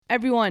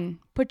Everyone,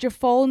 put your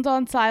phones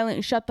on silent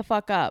and shut the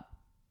fuck up.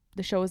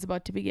 The show is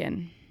about to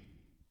begin.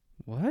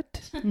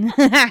 What?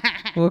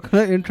 What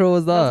kind of intro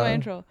was that? That's my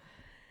intro.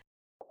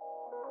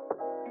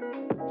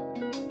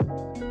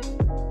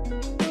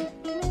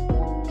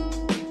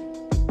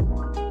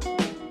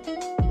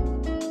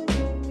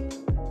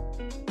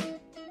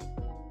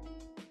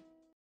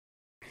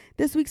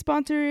 This week's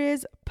sponsor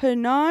is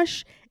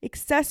Panache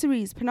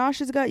Accessories. Panache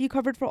has got you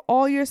covered for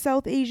all your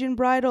South Asian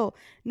bridal,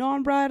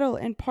 non-bridal,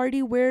 and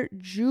party wear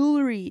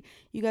jewelry.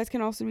 You guys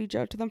can also reach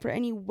out to them for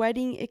any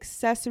wedding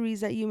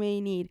accessories that you may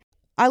need.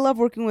 I love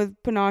working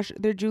with Panache.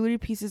 Their jewelry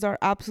pieces are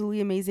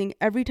absolutely amazing.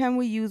 Every time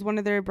we use one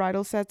of their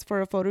bridal sets for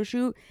a photo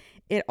shoot,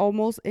 it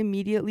almost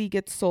immediately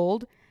gets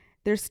sold.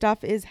 Their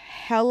stuff is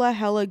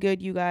hella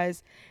good, you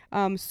guys.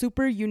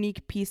 Super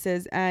unique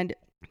pieces, and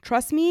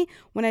trust me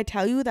when I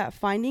tell you that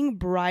finding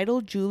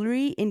bridal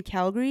jewelry in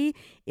Calgary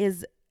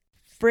is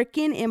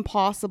freaking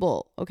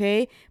impossible,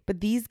 okay? But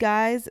these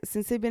guys,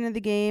 since they've been in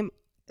the game,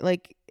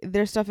 like,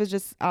 their stuff is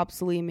just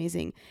absolutely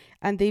amazing.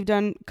 And they've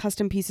done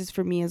custom pieces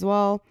for me as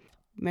well.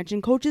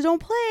 Mention Coaches Don't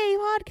Play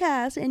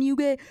podcast and you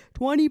get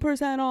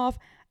 20% off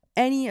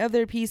any of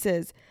their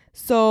pieces.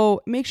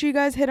 So make sure you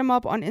guys hit them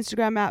up on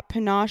Instagram at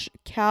Panache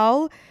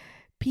Cal,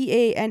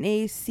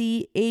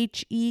 Panache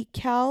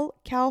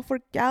Cal for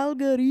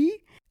Calgary.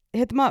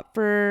 Hit them up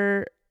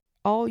for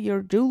all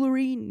your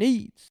jewelry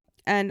needs.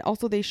 And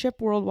also they ship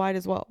worldwide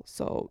as well.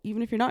 So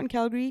even if you're not in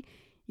Calgary,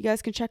 you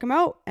guys can check them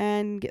out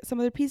and get some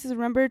of their pieces.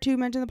 Remember to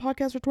mention the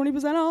podcast for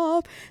 20%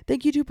 off.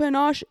 Thank you to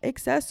Panache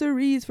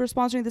Accessories for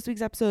sponsoring this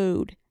week's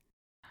episode.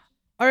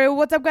 All right,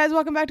 what's up, guys?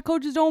 Welcome back to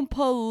Coaches Don't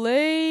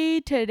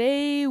Play.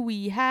 Today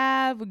we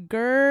have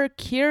Gur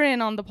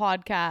Kieran on the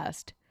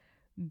podcast.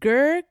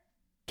 Gur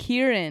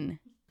Kieran.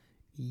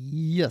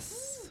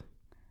 Yes.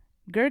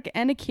 Gurk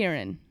and a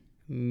Kieran.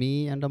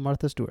 Me and a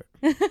Martha Stewart.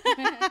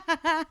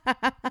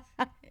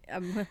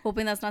 I'm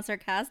hoping that's not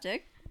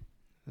sarcastic.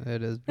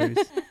 It is very...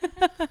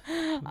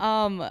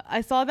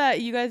 I saw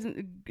that you guys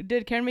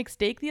did Karen make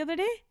steak the other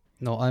day.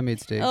 No, I made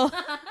steak. Oh.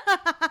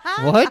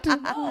 What?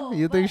 No,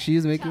 You think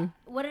she's making?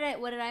 What did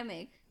I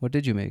make? What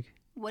did you make?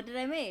 What did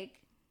I make?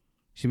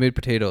 She made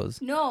potatoes.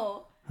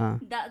 No, Huh?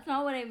 that's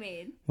not what I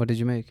made. What did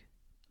you make?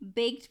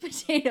 Baked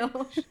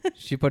potato.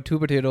 She put 2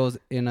 potatoes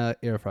in an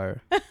air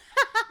fryer.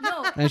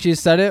 No. And she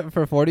set it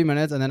for 40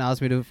 minutes and then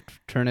asked me to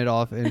turn it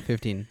off in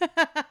 15.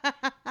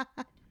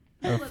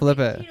 Or But flip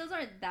baked it. Potatoes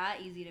aren't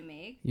that easy to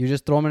make. You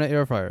just throw them in an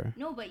air fryer.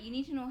 No, but you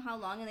need to know how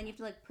long, and then you have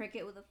to like prick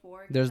it with a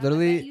fork. There's I bet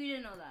literally- you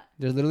didn't know that.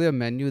 There's literally a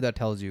menu that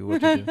tells you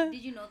what to do. Did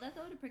you know that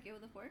though, to prick it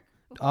with a fork?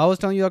 I was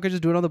telling you I could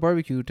just do it on the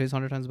barbecue. It tastes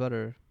 100 times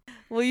better.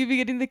 Will you be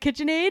getting the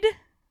KitchenAid?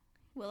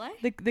 Will I?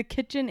 The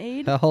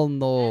KitchenAid? Hell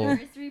no.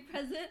 Anniversary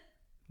present.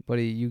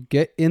 Buddy, you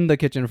get in the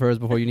kitchen first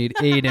before you need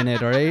aid in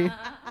it, alright?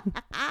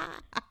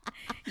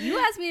 You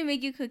asked me to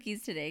make you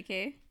cookies today,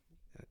 okay?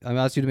 I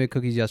asked you to make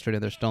cookies yesterday.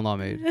 They're still not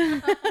made.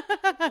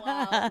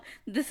 Wow.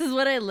 This is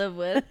what I live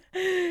with.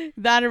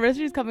 The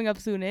anniversary is coming up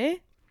soon, eh?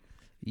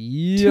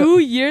 Yeah. 2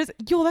 years.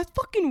 Yo, that's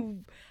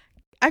fucking...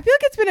 I feel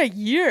like it's been a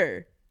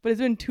year. But it's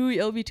been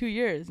it'll be 2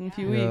 years in a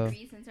few Yeah. weeks.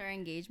 3 since our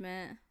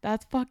engagement.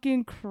 That's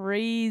fucking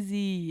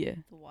crazy.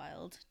 It's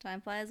wild.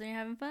 Time flies when you're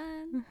having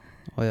fun.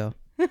 Oh, yeah.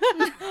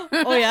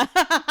 Oh, yeah.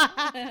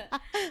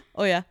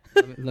 Oh, yeah.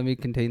 Let me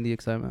contain the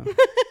excitement.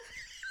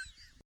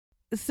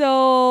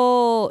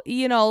 So,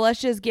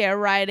 let's just get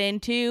right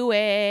into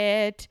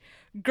it.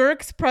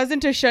 Gurk's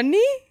present to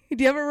Shunni? Do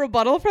you have a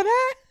rebuttal for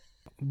that?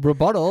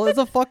 Rebuttal? It's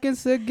a fucking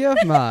sick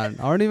gift, man.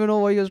 I don't even know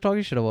why you guys are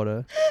talking shit about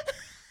it.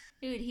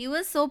 Dude, he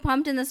was so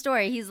pumped in the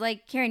story. He's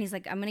like, Karen, he's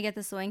like, I'm going to get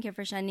the sewing kit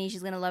for Shani.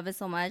 She's going to love it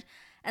so much.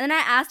 And then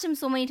I asked him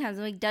so many times,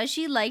 I'm like, does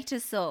she like to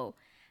sew?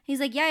 He's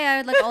like,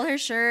 yeah, like all her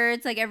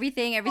shirts, like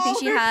everything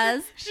she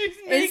has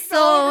is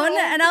sewn.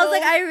 And I was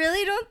like, I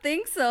really don't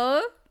think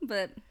so.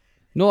 But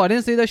No, I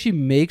didn't say that she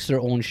makes her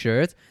own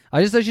shirts.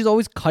 I just said she's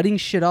always cutting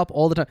shit up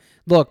all the time.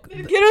 Look,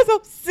 get her some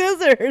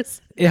scissors.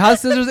 it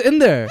has scissors in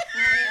there.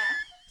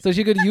 So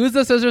she could use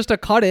the scissors to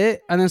cut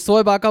it and then sew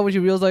it back up when she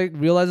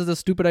realizes the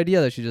stupid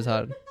idea that she just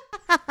had.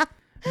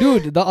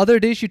 Dude, the other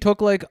day she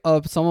took like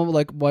some of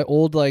like my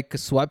old like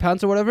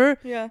sweatpants or whatever.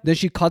 Yeah. Then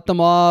she cut them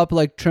up,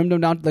 like trimmed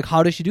them down. Like,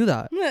 how did she do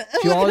that?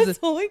 She always,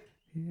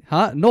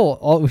 huh?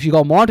 No, she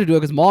got mom to do it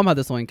because mom had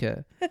the sewing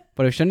kit.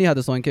 But if Shani had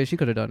the sewing kit, she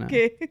could have done it.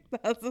 Okay,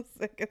 that's the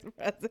sickest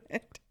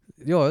present.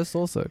 Yo, it's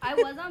so sick. I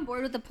was on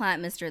board with the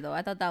plant mister, though.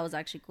 I thought that was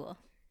actually cool.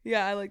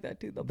 Yeah, I like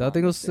that too. That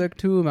thing was sick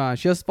too, man.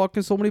 She has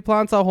fucking so many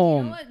plants at You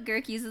home. know what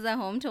Girk uses at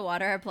home to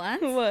water our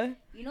plants? What?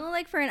 You know,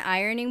 like for an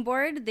ironing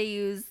board, they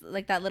use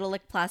like that little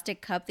like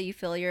plastic cup that you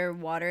fill your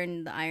water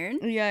in the iron.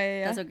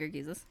 Yeah. That's what Girk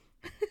uses.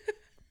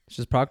 It's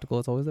just practical.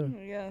 It's always there.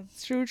 Yeah,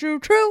 it's true.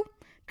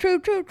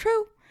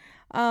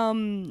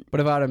 But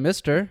if I had a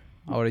mister,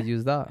 I would have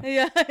used that.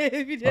 Yeah,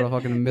 if you I would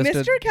have fucking missed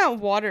Mister it. can't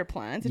water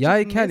plants. Yeah,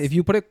 it can. If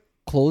you put it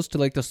close to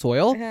like the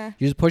soil, Yeah.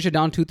 you just push it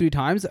down 2-3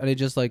 times and it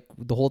just like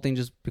the whole thing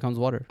just becomes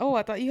water. Oh,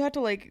 I thought you had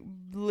to like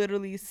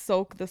literally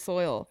soak the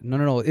soil.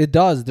 No, it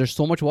does. There's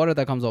so much water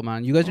that comes out,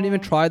 man. You guys didn't even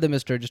Oh. try the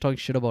mister, just talking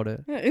shit about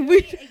it. We It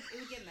would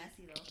get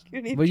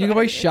You need But you to can try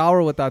probably it.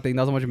 shower with that thing.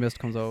 That's how much mist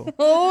comes out.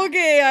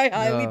 Okay, I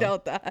highly Yeah.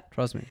 doubt that.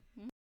 Trust me.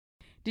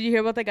 Did you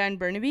hear about that guy in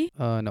Burnaby?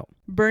 No.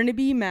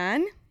 Burnaby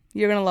man,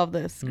 you're gonna love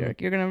this,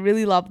 Girk. You're gonna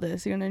really love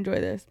this. You're gonna enjoy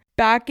this.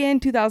 Back in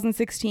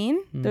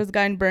 2016, there's a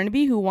guy in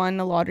Burnaby who won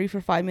a lottery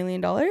for $5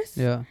 million.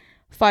 Yeah.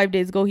 5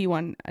 days ago, he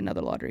won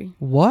another lottery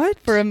What?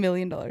 for $1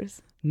 million.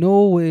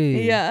 No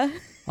way. Yeah.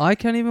 I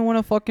can't even win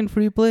a fucking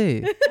free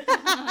play.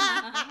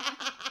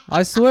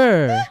 I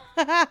swear.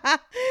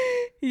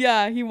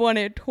 Yeah, he won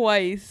it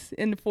twice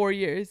in 4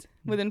 years.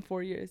 Within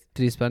 4 years.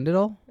 Did he spend it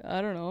all?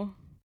 I don't know.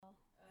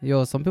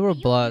 Yo, some people are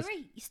You blessed. were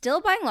still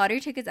buying lottery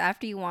tickets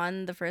after you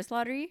won the first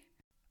lottery?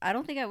 I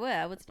don't think I would.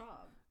 I would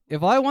stop.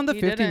 If I won the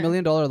He $50 didn't.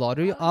 million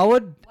lottery, I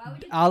would Why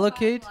would you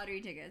allocate. buy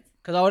lottery tickets?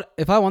 Because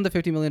if I won the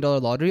 $50 million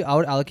lottery, I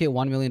would allocate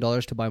 $1 million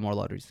to buy more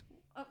lotteries.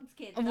 Oh,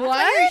 okay. That's why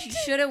What? you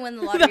shouldn't win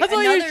the lottery. That's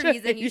why you Another should-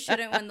 reason you yeah.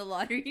 shouldn't win the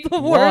lottery. The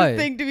Why? worst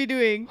thing to be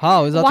doing.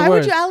 How is that Why the would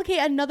worst? you allocate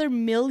another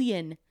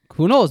million?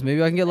 Who knows?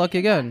 Maybe I can get lucky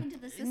Back again. into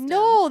the system.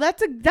 No,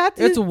 that's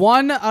It's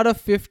 1 out of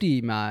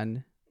 50,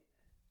 man.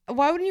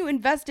 why wouldn't you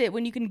invest it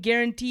when you can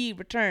guarantee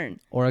return?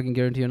 Or I can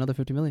guarantee another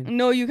 50 million.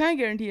 No, you can't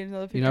guarantee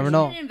another 50. You never You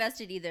know. didn't invest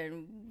it either,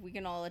 and we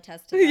can all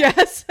attest to that.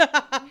 Yes.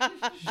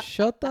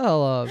 Shut the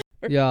hell up.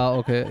 Yeah,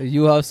 okay.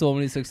 You have so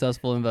many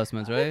successful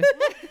investments, right?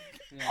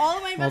 All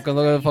of my investments Okay,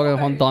 look at are fucking yours.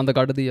 hum dand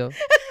cut diya.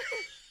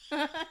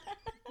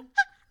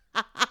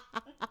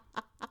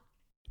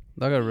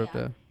 That got ripped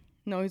Yeah. there.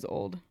 No, he's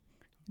old.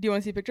 Do you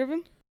want to see a picture of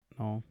him?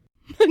 No.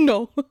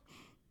 No.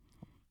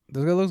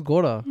 This guy looks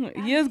Gora.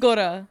 He is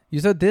Gora. You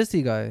said this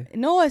guy.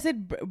 No, I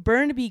said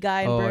Burnaby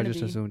guy in Oh, I Burnaby.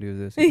 just assumed he was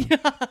this. Yeah,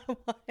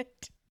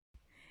 what?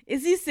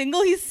 Is he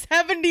single? He's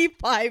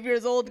 75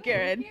 years old,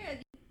 Karen.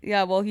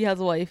 Yeah, well, he has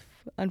a wife,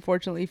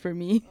 unfortunately for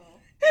me.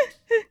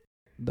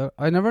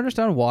 I never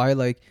understand why,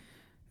 like,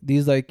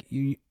 these, like,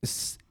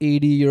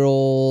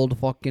 80-year-old,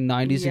 fucking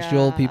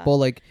 96-year-old Yeah. people,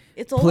 like,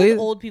 It's all Play- those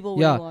old people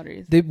yeah. winning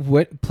lotteries. they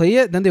play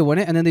it, then they win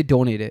it, and then they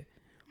donate it.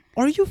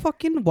 Why are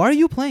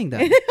you playing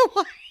that?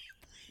 Why?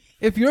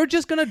 If you're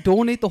just gonna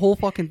donate the whole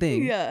fucking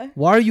thing, Yeah.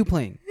 why are you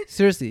playing?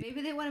 Seriously.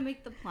 Maybe they want to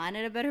make the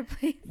planet a better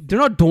place. They're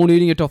not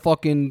donating it to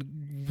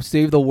fucking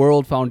Save the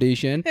World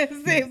Foundation.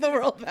 Save the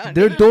world, man.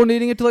 They're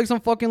donating it to like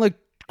some fucking like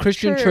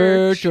Christian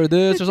church Church. or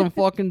this or some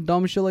fucking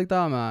dumb shit like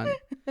that, man.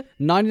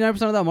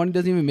 99% of that money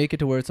doesn't even make it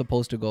to where it's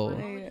supposed to go. I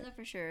would do that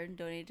for sure.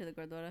 Donate to the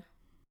Gurdwara.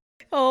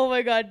 Oh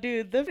my god,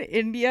 dude. The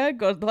India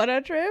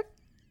Gurdwara trip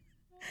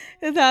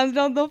is hands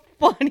down the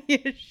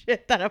funniest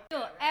shit that I've...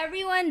 So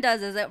everyone does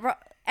this.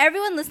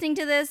 Everyone listening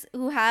to this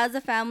who has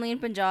a family in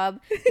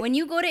Punjab, when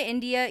you go to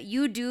India,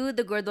 you do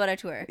the Gurdwara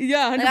tour.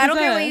 Yeah, 100%. Like, I don't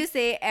care what you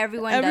say.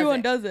 Everyone does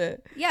it. does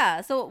it.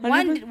 Yeah. So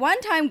 100%. one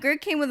time,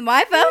 Gurk came with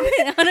my family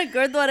on a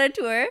Gurdwara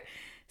tour.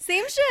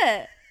 Same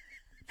shit.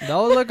 That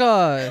was like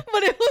a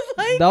But it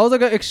was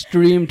like... an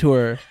extreme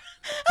tour.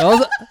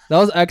 That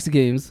was X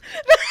Games.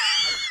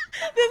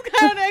 this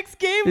guy on X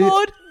game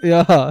mode.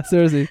 Yeah,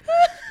 seriously.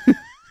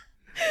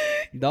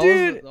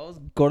 Dude. that was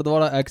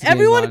Gurdwara X Games.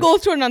 Everyone man.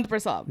 goes to Anand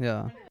Prasad.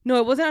 Yeah. No,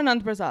 it wasn't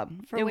Anand Prasad.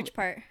 For which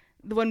part?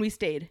 The one we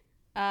stayed.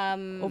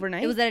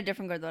 Overnight. It was at a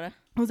different Gurdwara.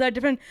 It was at a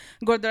different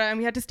Gurdwara, and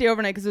we had to stay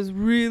overnight because it was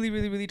really,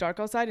 really, really dark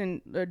outside,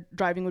 and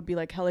driving would be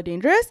like hella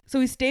dangerous. So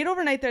we stayed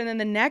overnight there, and then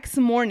the next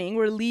morning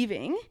we're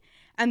leaving,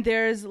 and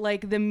there's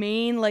like the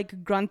main like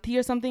Granthi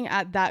or something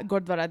at that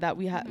Gurdwara that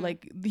we had.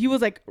 Like he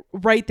was like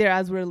right there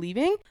as we were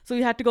leaving, so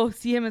we had to go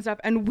see him and stuff.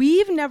 And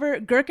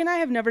Gurk and I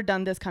have never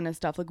done this kind of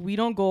stuff. Like we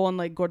don't go on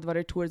like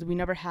Gurdwara tours. We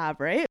never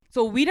have, right?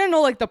 So we didn't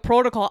know like the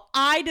protocol.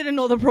 I didn't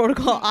know the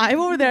protocol. I'm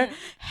over there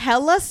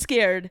hella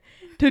scared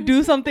to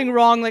do something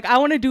wrong. Like I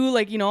want to do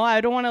like, you know,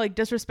 I don't want to like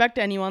disrespect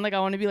anyone. Like I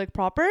want to be like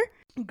proper.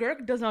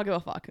 Gurk does not give a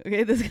fuck.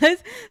 Okay, this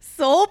guy's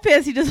so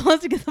pissed. He just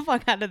wants to get the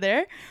fuck out of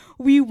there.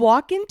 We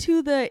walk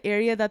into the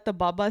area that the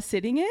Baba's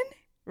sitting in,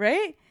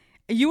 right?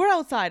 You were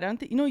outside. I don't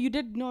think, no, you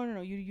did.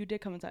 No. You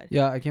did come inside.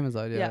 Yeah, I came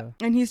inside. Yeah.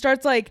 And he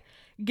starts like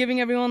giving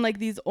everyone like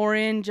these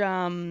orange,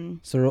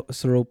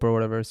 Syrup or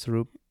whatever.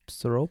 Syrup.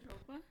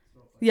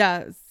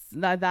 yeah,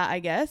 that I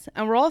guess.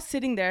 And we're all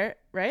sitting there,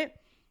 right?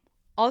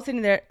 All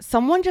sitting there.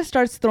 Someone just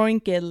starts throwing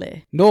kelle.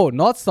 No,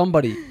 not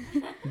somebody.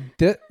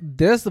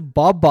 This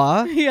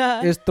Baba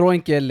Yeah. is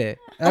throwing kelle.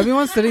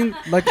 Everyone's sitting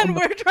like And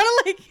we're trying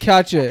to like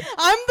catch it.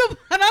 I'm trying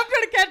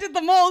to catch it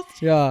the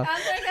most. Yeah. I'm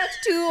gonna catch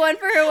two, one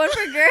for her, one for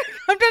Gurk.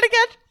 I'm trying to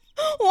catch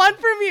one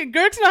for me.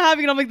 Gurk's not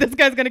having it. I'm like, this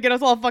guy's gonna get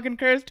us all fucking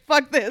cursed.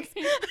 Fuck this.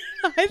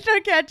 I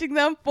start catching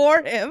them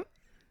for him.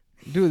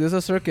 Dude, this is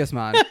a circus,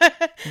 man.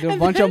 There are a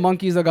bunch of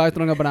monkeys, a guy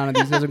throwing a banana.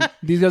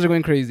 These guys are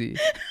going crazy.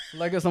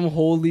 Like some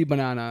holy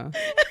banana.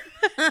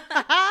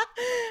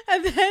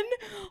 And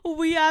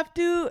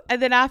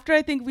then after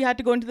I think we had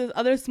to go into this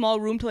other small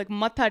room to like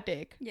matha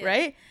take,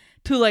 right?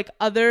 To like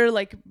other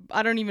like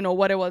I don't even know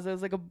what it was. It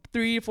was like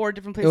 3 or 4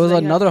 different It places. was that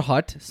he had. another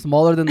hut,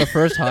 smaller than the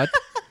first hut.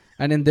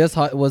 And in this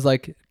hut was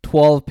like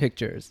 12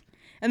 pictures.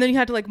 and then you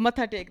had to like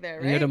matha take there,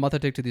 And you had right? to mata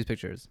take to these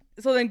pictures.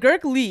 So then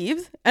Girk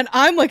leaves, and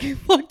I'm like,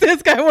 fuck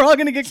this guy, we're all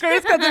gonna get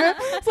cursed because of him.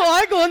 So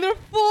I go and they're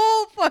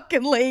full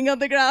fucking laying on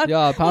the ground.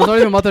 Yeah, Pam's not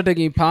even mata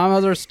taking. Pam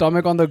has her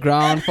stomach on the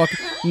ground, fucking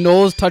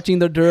nose touching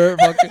the dirt.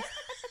 Fucking.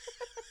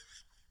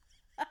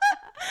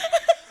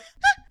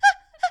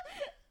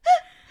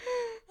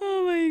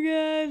 Oh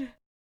my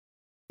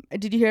god.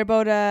 Did you hear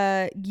about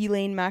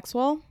Ghislaine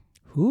Maxwell?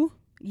 Who?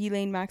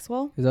 Ghislaine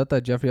Maxwell? Is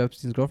that Jeffrey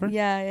Epstein's girlfriend?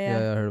 Yeah.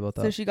 I heard about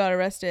that. So she got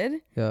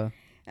arrested. Yeah.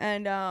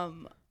 And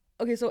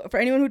okay, so for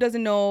anyone who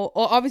doesn't know,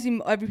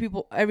 obviously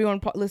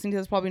everyone listening to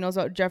this probably knows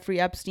about Jeffrey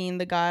Epstein,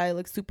 the guy,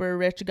 like super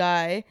rich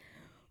guy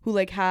who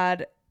like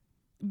had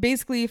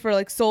basically for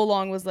like so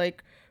long was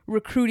like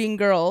recruiting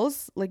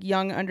girls, like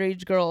young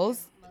underage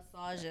girls,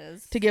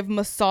 Massages. to give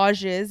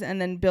massages,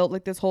 and then built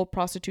like this whole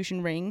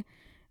prostitution ring,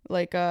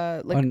 like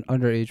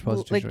Underage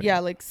prostitution. like yeah,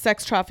 like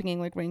sex trafficking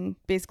like ring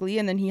basically.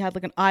 And then he had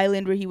like an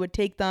island where he would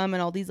take them,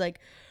 and all these like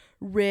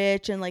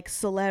rich and like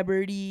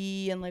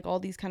celebrity and like all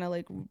these kind of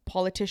like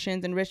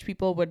politicians and rich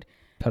people would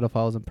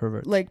Pedophiles and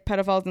perverts. like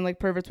pedophiles and like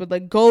perverts would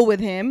like go with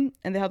him,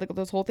 and they had like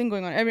this whole thing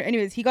going on.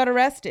 Anyways, he got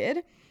arrested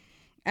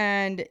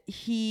and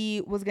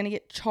he was gonna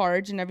get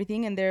charged and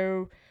everything, and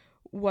there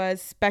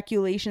was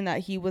speculation that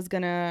he was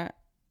gonna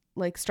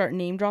like start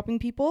name dropping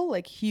people,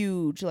 like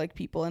huge like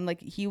people, and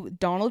like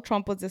Donald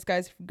Trump was this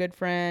guy's good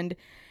friend,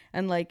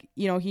 and like,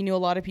 you know, he knew a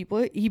lot of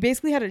people. He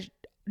basically had a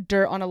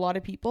dirt on a lot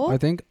of people. I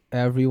think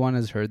everyone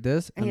has heard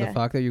this, and Yeah. the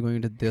fact that you're going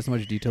into this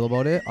much detail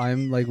about it,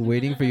 I'm like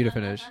waiting for you to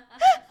finish.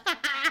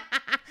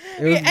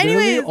 It was Okay,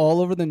 literally anyways.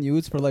 all over the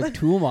news for like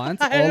 2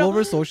 months, I all know,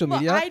 over social but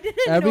media. I didn't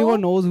Everyone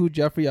know. knows who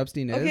Jeffrey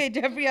Epstein is. Okay,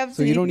 Jeffrey Epstein.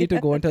 So you don't need to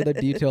go into the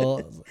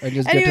details and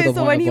just get to Anyway, the so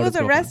point when of he what was his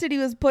girlfriend- arrested, he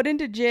was put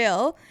into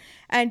jail,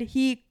 and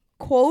he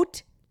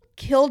quote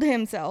killed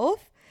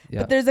himself.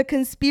 Yeah. But there's a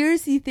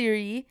conspiracy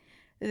theory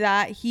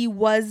that he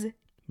was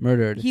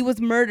Murdered.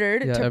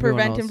 murdered Yeah, to everyone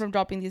prevent him knows. from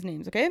dropping these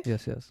names. Okay.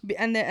 Yes.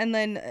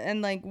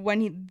 And like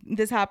when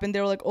this happened,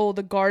 they were like, oh,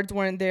 the guards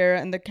weren't there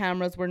and the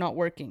cameras were not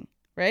working,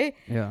 right?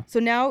 Yeah. So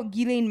now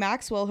Ghislaine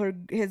Maxwell,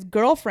 his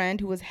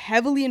girlfriend, who was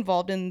heavily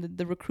involved in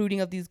the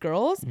recruiting of these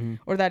girls, Mm-hmm.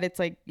 or that it's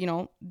like, you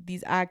know,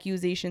 these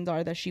accusations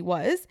are that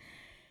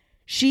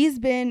she's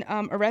been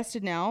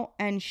arrested now,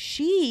 and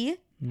she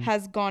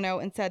has gone out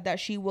and said that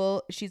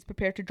she's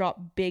prepared to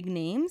drop big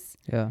names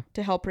Yeah.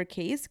 to help her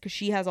case, because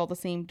she has all the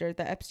same dirt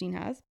that Epstein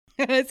has.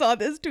 And I saw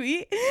this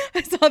tweet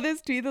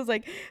that was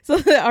like, so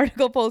the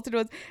article posted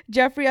was,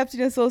 Jeffrey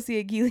Epstein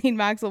associate Ghislaine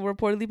Maxwell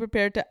reportedly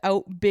prepared to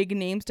out big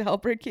names to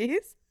help her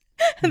case.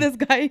 And this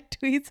guy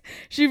tweets,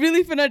 she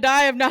really finna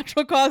die of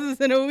natural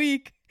causes in a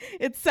week.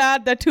 It's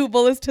sad that 2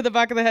 bullets to the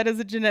back of the head is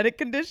a genetic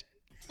condition.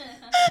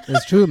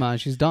 It's true, man.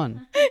 She's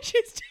done.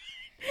 She's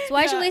So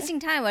why is she wasting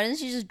time? Why doesn't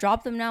she just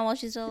drop them now while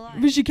she's still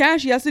alive? But she can't.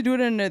 She has to do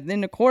it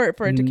in a court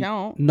for it to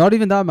count. Not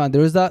even that, man.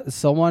 There was that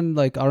someone,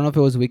 like, I don't know if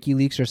it was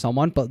WikiLeaks or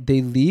someone, but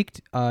they leaked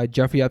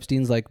Jeffrey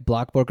Epstein's like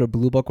black book or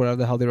blue book, whatever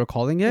the hell they were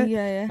calling it.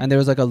 Yeah. And there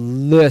was like a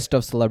list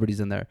of celebrities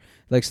in there,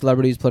 like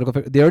celebrities,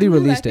 political. They already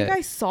released I think it.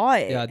 I saw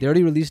it. Yeah, they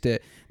already released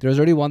it. There was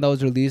already one that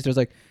was released. There's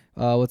like,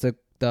 what's it?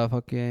 The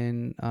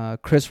fucking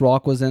Chris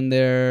Rock was in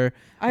there.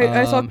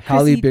 I saw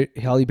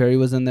Halle Berry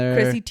was in there.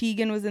 Chrissy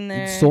Teigen was in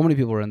there. So many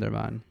people were in there,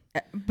 man.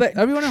 But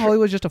Everyone in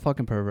Hollywood is just a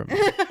fucking pervert, man.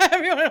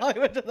 everyone in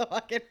Hollywood is a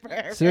fucking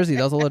pervert. Seriously,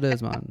 that's all it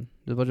is, man.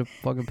 There's a bunch of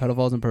fucking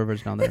pedophiles and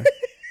perverts down there.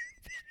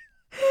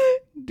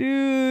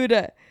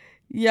 Dude.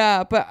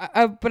 Yeah,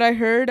 but I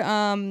heard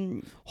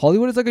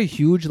Hollywood is like a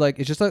huge, like,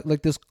 it's just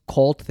like this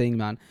cult thing,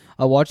 man.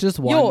 I watched this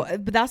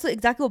one. but that's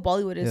exactly what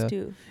Bollywood is Yeah.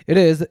 too. It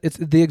is. It's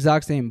the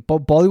exact same.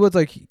 But Bollywood's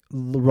like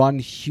run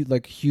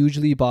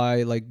hugely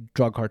by like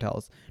drug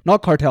cartels,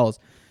 not cartels,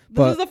 This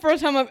but is the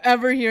first time I'm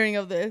ever hearing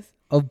of this.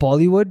 of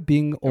Bollywood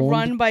being owned.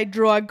 Run by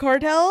drug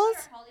cartels?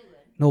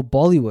 No,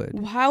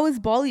 Bollywood. How is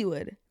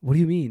Bollywood? What do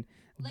you mean?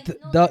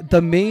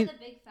 The main.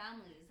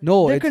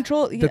 No, They're it's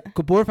control. Yeah. the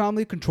Kapoor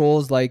family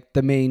controls like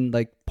the main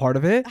like part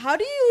of it. How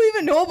do you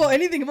even know about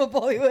anything about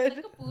Bollywood?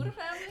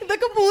 The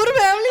Kapoor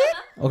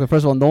family? Okay,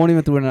 first of all, no one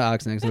even threw in an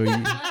accent. So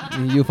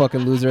you fucking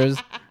losers,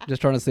 just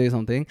trying to say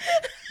something.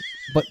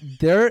 But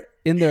they're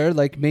in there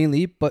like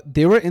mainly, but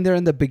they were in there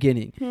in the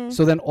beginning.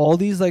 So then all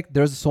these like,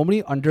 there's so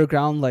many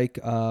underground like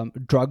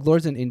drug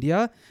lords in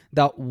India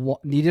that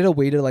needed a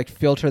way to like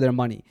filter their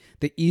money.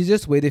 The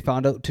easiest way they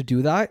found out to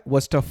do that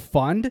was to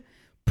fund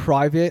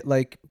private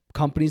like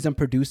companies and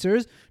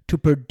producers to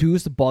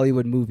produce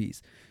Bollywood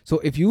movies. So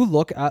if you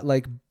look at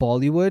like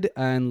Bollywood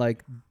and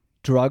like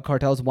drug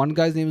cartels, one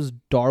guy's name is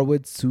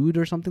Darwood Sood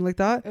or something like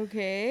that.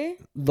 Okay.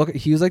 Look,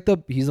 he's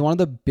one of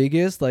the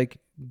biggest like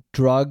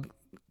drug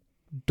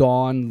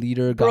don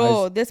leader guys.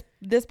 Bro, this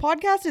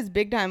podcast is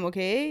big time,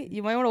 okay?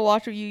 You might want to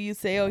watch what you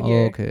say out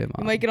here. Okay, man.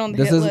 You might get on the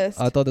This hit is,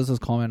 list. I thought this was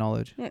common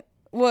knowledge.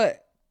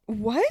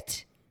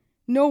 What?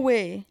 No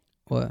way.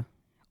 What?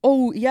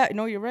 Oh, yeah.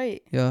 No, you're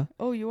right. Yeah.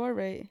 Oh, you are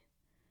right.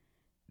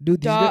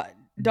 Dude,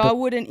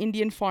 Dawood and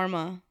Indian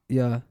Pharma.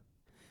 yeah.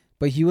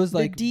 But he was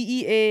like, the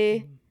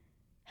DEA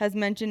has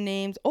mentioned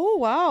names. Oh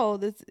wow,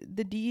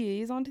 the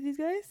DEA is onto these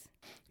guys.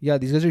 Yeah,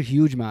 these guys are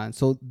huge, man.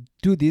 So,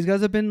 dude, these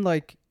guys have been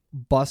like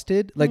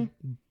busted,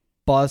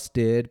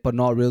 but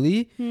not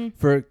really,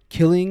 for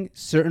killing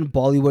certain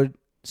Bollywood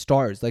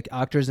stars, like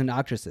actors and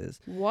actresses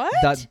What?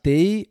 that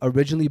they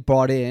originally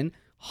brought in,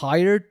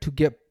 hired to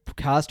get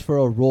cast for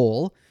a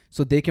role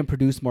so they can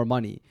produce more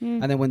money.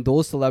 And then when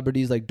those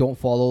celebrities like don't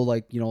follow,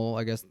 like, you know,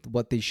 I guess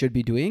what they should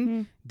be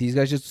doing, these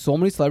guys, just so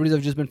many celebrities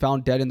have just been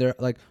found dead in their,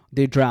 like,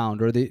 they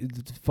drowned, or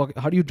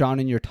how do you drown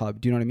in your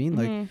tub? Do you know what I mean?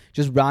 Like,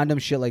 just random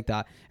shit like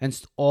that. And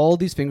all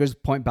these fingers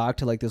point back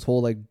to like this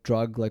whole like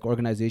drug like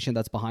organization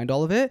that's behind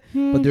all of it.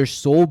 But they're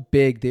so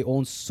big, they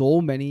own so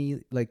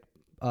many like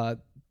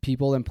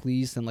people and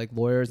police and like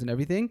lawyers and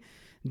everything.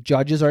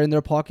 Judges are in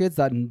their pockets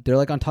that they're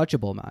like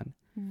untouchable, man.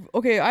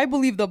 Okay, I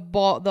believe the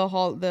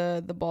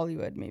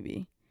Bollywood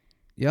maybe.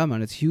 Yeah,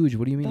 man, it's huge.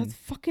 What do you mean? That's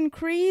fucking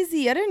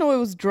crazy. I didn't know it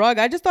was drug.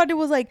 I just thought it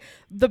was like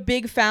the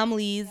big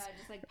families. Yeah,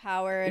 just like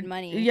power and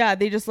money. Yeah,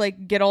 they just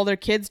like get all their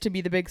kids to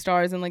be the big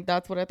stars, and like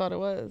that's what I thought it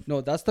was. No,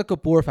 that's the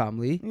Kapoor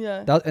family.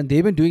 Yeah. And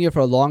they've been doing it for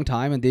a long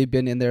time, and they've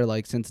been in there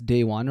like since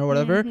day one or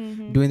whatever,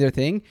 doing their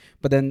thing.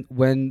 But then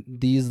when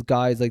these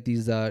guys, like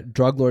these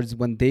drug lords,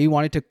 when they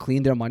wanted to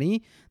clean their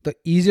money, the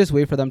easiest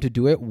way for them to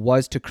do it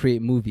was to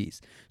create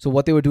movies. So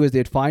what they would do is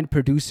they'd find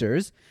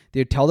producers.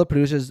 They'd tell the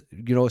producers,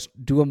 you know,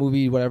 do a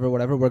movie, whatever,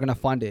 we're going to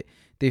fund it.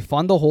 They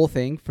fund the whole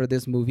thing for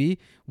this movie.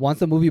 Once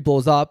the movie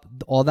blows up,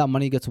 all that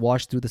money gets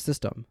washed through the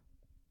system.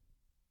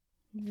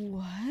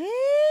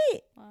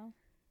 What? Wow.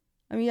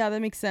 I mean, yeah,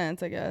 that makes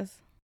sense, I guess.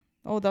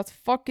 Oh, that's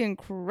fucking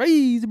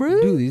crazy,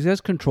 bro. Dude, these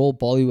guys control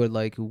Bollywood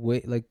like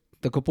way, like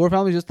the Kapoor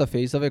family is just the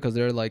face of it because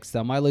they're like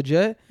semi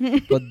legit,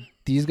 but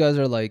these guys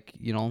are like,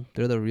 you know,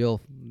 they're the real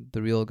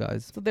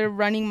guys. So they're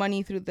running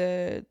money through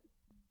the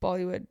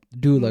Bollywood.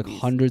 Dude, like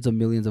movies. hundreds of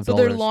millions of So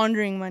dollars. they're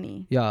laundering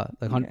money. Yeah,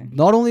 like Okay.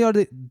 not only are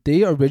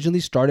they originally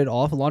started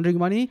off laundering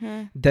money,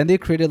 then they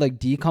created like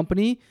D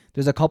Company.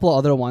 There's a couple of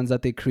other ones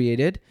that they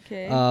created,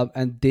 Okay.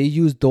 and they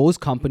use those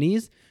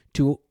companies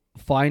to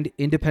find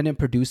independent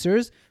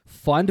producers,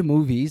 fund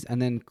movies,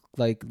 and then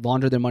like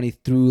launder their money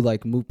through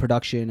like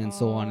production and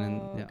so on.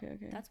 And yeah, Okay.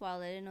 That's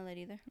wild. I didn't know that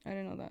either. I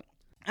didn't know that.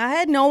 I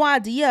had no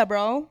idea,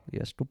 bro.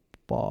 yeah, stupid.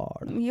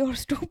 You're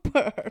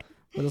stupid.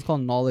 But it's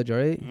called knowledge,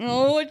 alright?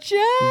 Oh,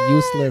 chat.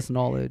 Useless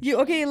knowledge.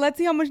 Okay, let's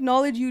see how much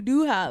knowledge you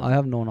do have. I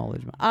have no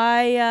knowledge, man.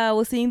 I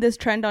was seeing this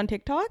trend on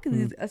TikTok.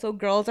 So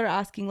girls are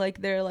asking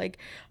like their like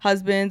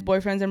husbands,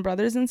 boyfriends, and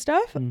brothers and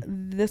stuff.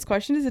 This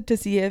question is to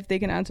see if they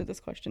can answer this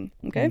question.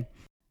 Okay.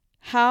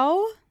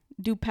 How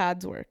do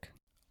pads work?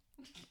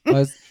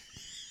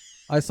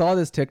 I saw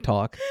this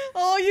TikTok,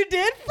 Oh, you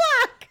did?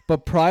 Fuck.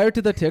 but prior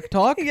to the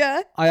TikTok,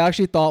 Yeah. I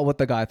actually thought what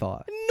the guy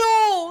thought.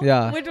 No.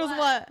 Yeah. Which was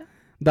what?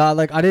 That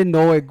like I didn't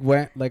know it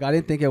went, like I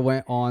didn't think it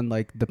went on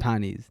like the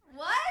panties.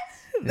 What?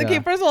 Yeah. Okay,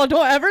 first of all,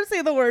 don't ever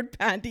say the word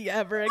panty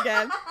ever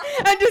again,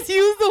 and just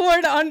use the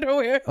word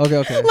underwear.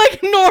 Okay.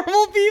 Like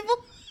normal people.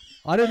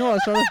 I didn't know. I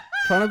was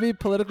trying to be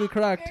politically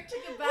correct. Took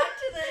it back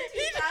to the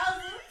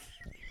 2000s.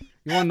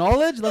 You want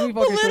knowledge? Let me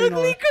fucking show you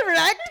Politically knowledge.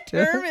 correct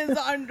term is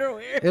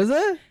underwear. Is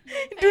it?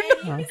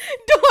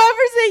 Don't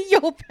ever say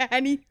yo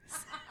panties.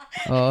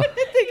 Oh, I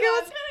think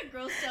it was. Kind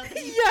of grossed out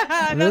that you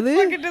Yeah, Really?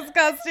 that's fucking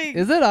disgusting.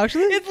 is it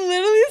actually? It's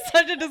literally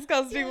such a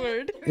disgusting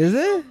word. Is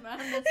it?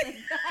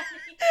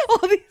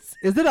 All these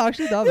Is it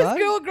actually that this bad?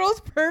 girl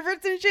gross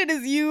perverts and shit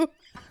is you.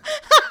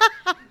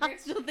 Greg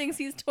still thinks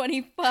he's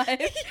 25.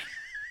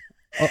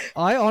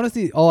 I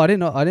honestly. Oh, I didn't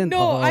know. I didn't.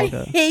 No, I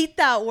okay. hate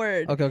that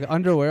word. Okay.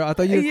 Underwear. I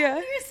thought you. Yeah.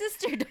 Your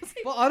sister doesn't.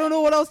 Well, I don't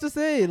know what else to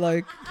say.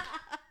 Like,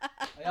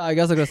 yeah, I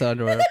guess I could say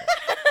underwear.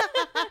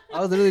 I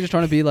was literally just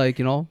trying to be like,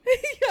 you know,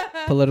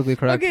 politically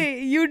correct.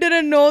 Okay, you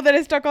didn't know that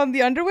it stuck on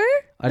the underwear?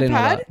 I didn't know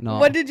pad? that, no.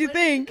 What did you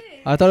think?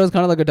 I thought it was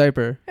kind of like a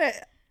diaper,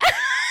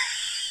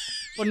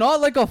 but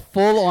not like a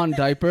full-on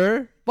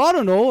diaper. But I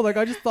don't know. Like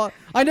I just thought.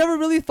 I never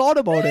really thought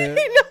about it.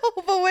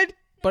 No, but what?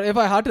 But if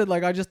I had to,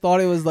 like, I just thought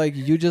it was like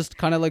you just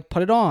kind of like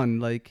put it on,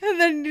 like And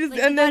then you just,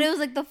 Like, and you thought then, it was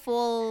like the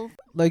full.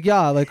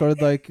 yeah, like or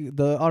like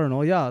the I don't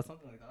know, yeah,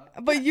 something like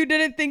that. but you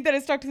didn't think that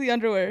it stuck to the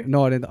underwear.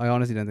 No, I didn't. I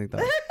honestly didn't think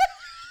that.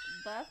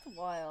 That's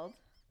wild.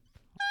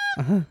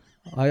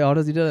 I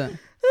honestly didn't.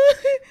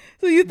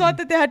 So you thought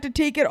that they had to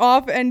take it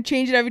off and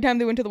change it every time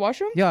they went to the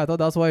washroom? Yeah, I thought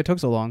that's why it took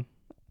so long.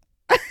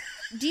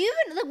 Do you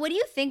even like? What do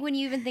you think when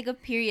you even think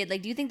of period?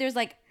 Like, do you think there's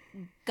like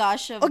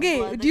gush of Okay,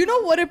 blood do you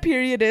know what a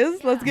period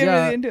is? Let's get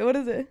Yeah. really into it. What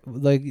is it?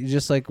 Like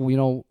just like you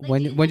know Like,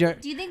 when do you when think- you're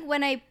Do you think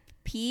when I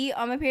pee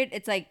on my period,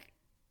 it's like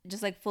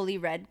just like fully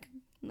red,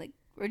 like,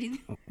 or do you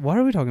think? why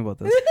are we talking about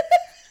this?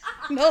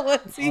 No,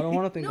 let's see. I don't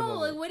want to think No, about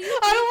like it. what do you?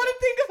 I don't want to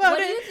think about What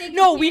do it. you think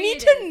No, a we need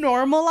to period is?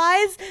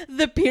 normalize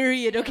the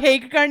period, okay,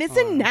 Karn? It's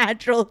a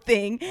natural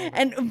thing,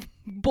 and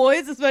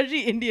boys,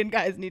 especially Indian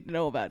guys, need to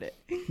know about it.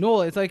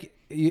 No, it's like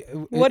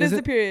What is isn't-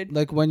 the period?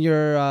 Like when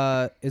you're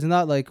isn't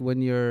that like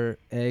when your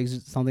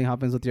eggs, something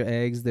happens with your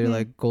eggs, they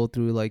like go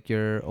through like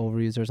your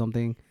ovaries or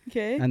something,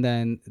 Okay. and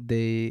then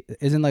they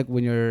isn't like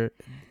when you're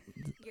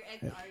Your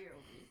eggs are your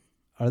ovaries.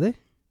 are they?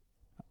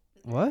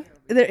 What?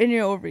 They're in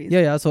your ovaries.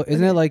 Yeah. So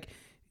isn't it Okay. like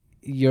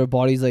your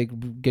body's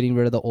like getting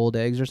rid of the old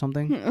eggs or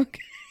something?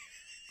 Okay.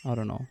 I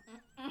don't know.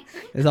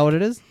 Is that what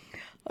it is?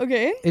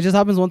 Okay. It just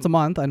happens once a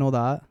month. I know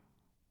that.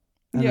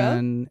 And Yeah.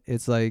 then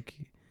it's like,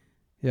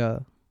 yeah.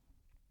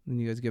 Then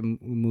you guys get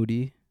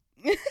moody.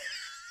 You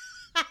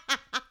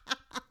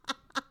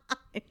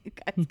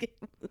guys get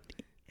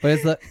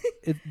But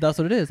that's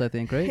what it is, I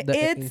think, right?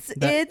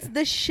 it's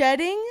the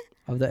shedding.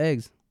 of the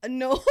eggs.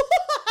 No.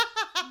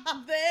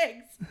 The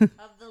eggs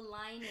Of the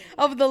lining.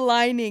 of the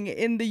lining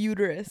in the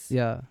uterus.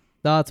 Yeah.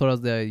 That's what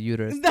was the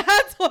uterus.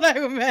 That's what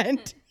I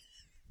meant.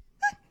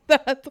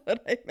 That's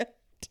what I meant.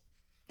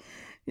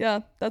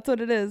 Yeah, that's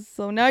what it is.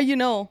 So now you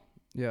know.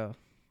 Yeah.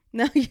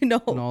 Now you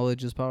know.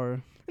 Knowledge is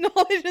power.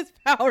 Knowledge is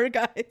power,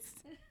 guys.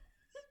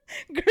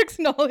 Girk's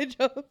knowledge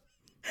of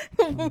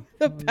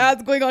the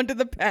pads going onto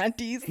the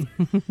panties.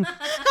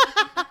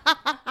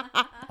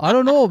 I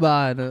don't know,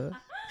 man.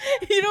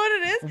 You know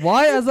what it is?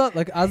 Why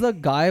as a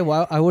guy,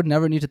 why I would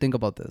never need to think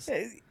about this.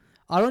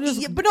 I don't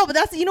just Yeah, but no, but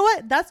that's, you know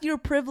what? That's your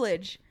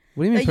privilege.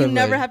 what do you mean That you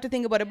never privilege? have to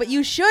think about it. But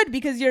you should,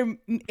 because you're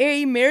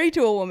married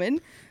to a woman,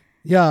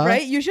 Yeah.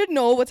 right? You should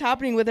know what's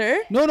happening with her.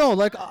 No,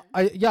 like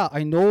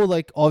I know,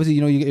 like obviously,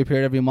 you know, you get your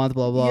period every month,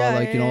 blah blah. Yeah,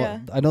 like yeah, you know, yeah.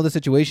 I know the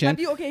situation. Have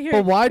you, okay, here.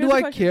 But why here's do the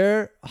I question.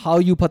 care how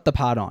you put the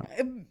pad on?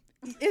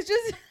 It's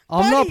just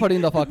I'm not funny.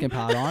 putting the fucking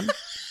pad on.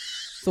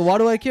 So why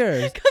do I care?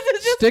 'Cause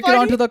it's just Stick funny. it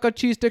onto the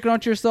kachi, stick it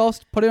onto yourself,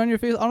 put it on your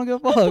face. I don't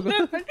give a fuck. Put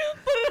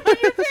it on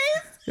your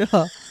face.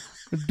 Yeah.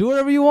 Do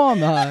whatever you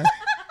want, man.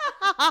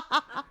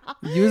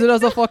 Use it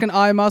as a fucking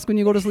eye mask when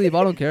you go to sleep.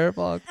 I don't care.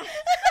 Fuck.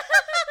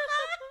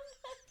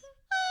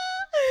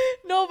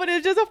 No, but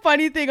it's just a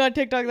funny thing on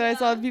TikTok that I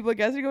saw people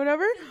guessing or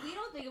whatever. We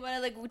don't think about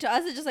it like to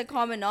us. It's just like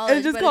common knowledge.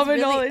 It's just but common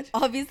really- knowledge.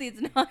 Obviously,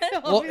 it's not.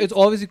 Well, it's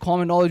obviously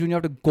common knowledge when you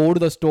have to go to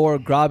the store,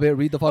 grab it,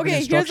 read the fucking Okay,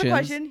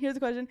 instructions. here's the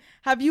question.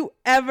 Have you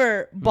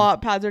ever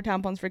bought pads or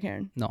tampons for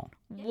Karen? No.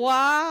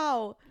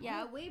 Wow.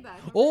 Yeah, way back.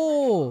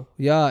 Oh,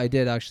 yeah, I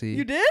did actually.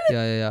 You did?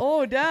 Yeah.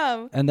 Oh,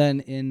 damn. And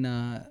then in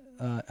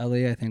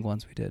LA, I think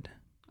once we did.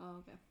 Oh,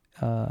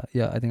 okay.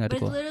 Yeah, I think I had But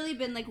to it's go. literally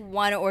been like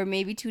one or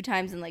maybe two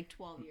times in like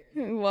 12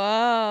 years.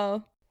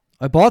 Wow.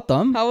 I bought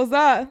them. How was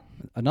that?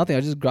 Nothing.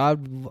 I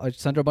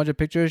sent her a bunch of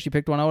pictures. She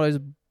picked one out. I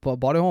just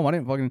bought it home. I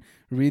didn't fucking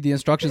read the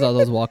instructions as I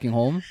was walking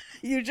home.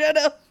 You should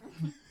have.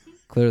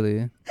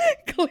 Clearly.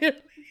 Clearly.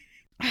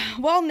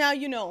 Well, now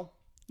you know,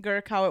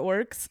 Girk, how it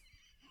works.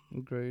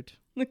 Great.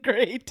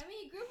 Great. I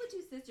mean, you grew up with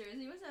two sisters.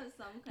 You must have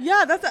some kind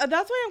Yeah, of...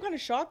 that's why I'm kind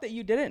of shocked that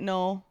you didn't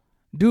know.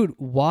 Dude,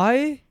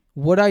 why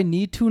would I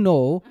need to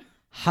know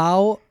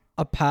how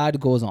a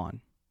pad goes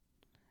on?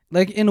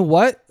 Like, in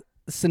what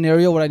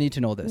scenario would I need to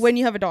know this? When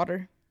you have a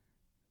daughter.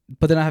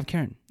 But then I have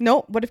Karen.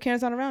 No, what if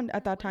Karen's not around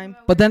at that time?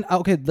 But then,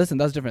 okay, listen,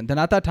 that's different. Then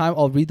at that time,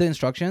 I'll read the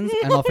instructions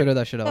and I'll figure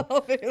that shit out.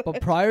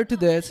 But prior to I'll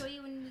this, show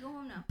you when we go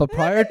home now. but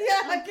prior, Yeah,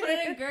 I'm gonna put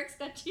it in Girk's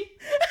sketchy.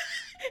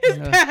 his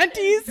Yeah.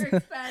 panties.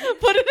 Girk's panties.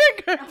 Put it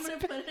in I'm Girk's. gonna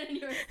put it in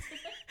yours.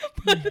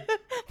 Put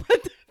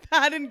the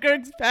pad in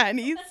Girk's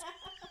panties.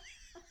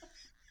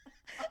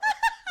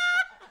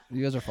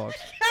 you guys are fucked.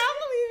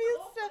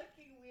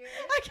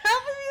 I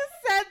can't believe you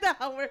said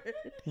that word.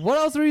 What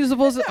else were you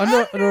supposed to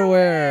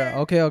underwear?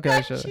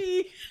 Okay, sure.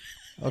 Gee,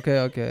 Okay.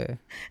 Panties.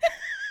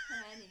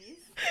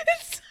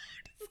 it's so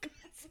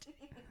disgusting.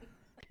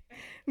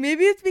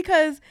 Maybe it's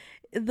because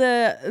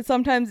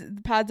sometimes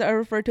the pads are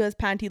referred to as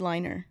panty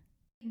liner.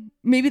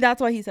 Maybe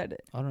that's why he said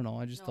it. I don't know.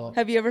 I just thought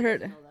Have you ever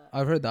heard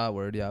I've heard that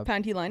word. Yeah.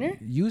 panty liner?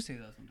 You say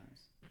that sometimes.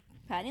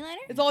 Panty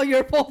liner? It's all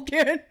your fault,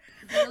 Karen.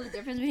 Do you know the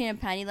difference between a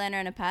panty liner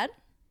and a pad?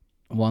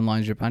 One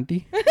line's your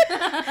panty.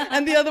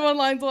 And the other one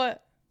lines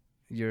what?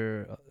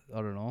 Your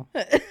I don't know.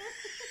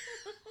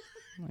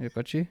 Your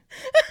kachi.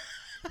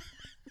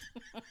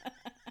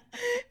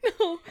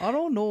 No. I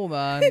don't know,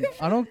 man.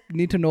 I don't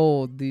need to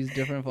know these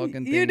different fucking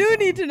things. You do man.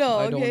 need to know,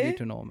 I don't okay? need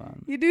to know,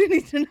 man. You do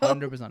need to know.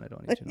 100% I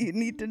don't need to know. You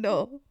need to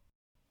know.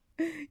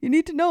 You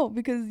need to know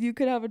because you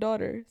could have a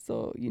daughter.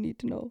 So you need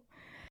to know.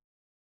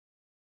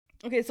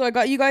 Okay, so I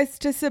got you guys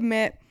to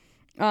submit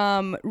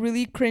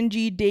really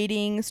cringy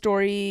dating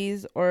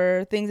stories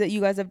or things that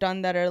you guys have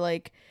done that are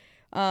like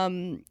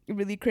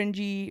really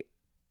cringy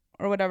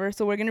or whatever.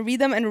 So we're going to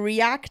read them and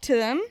react to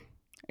them.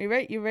 Are you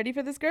right? You ready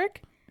for this, Girk?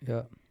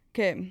 Yeah.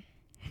 Okay.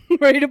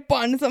 Ready to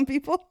pun some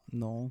people?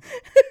 No.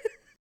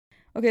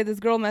 Okay, this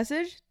girl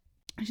messaged.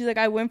 She's like,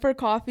 I went for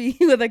coffee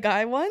with a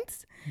guy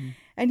once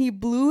and he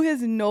blew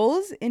his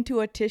nose into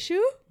a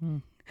tissue,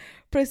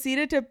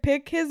 proceeded to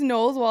pick his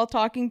nose while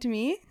talking to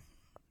me,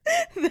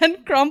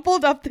 then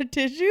crumpled up the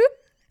tissue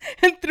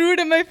and threw it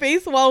in my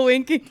face while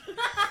winking.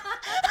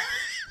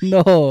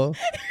 No.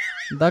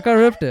 That guy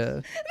ripped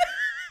it.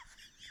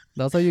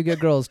 That's how you get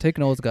girls. Take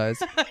notes,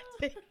 guys.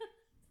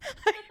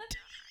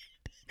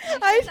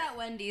 I at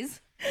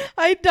Wendy's.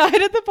 I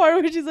died at the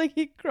part where she's like,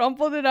 he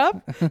crumpled it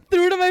up,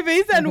 threw it in my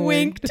face and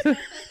winked.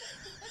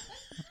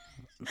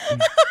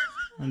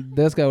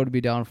 This guy would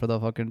be down for the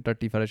fucking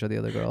dirty fetish of the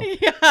other girl.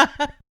 Yeah.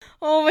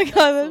 Oh my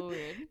god. So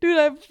weird. Dude,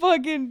 I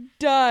fucking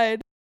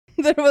died.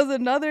 There was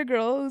another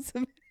girl who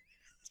submitted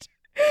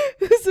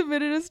who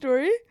submitted a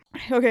story.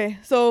 Okay,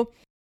 so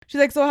she's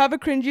like, so I have a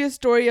cringiest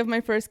story of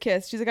my first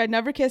kiss. She's like, I'd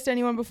never kissed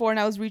anyone before and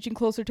I was reaching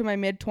closer to my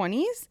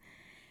mid-20s.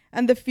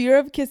 And the fear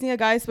of kissing a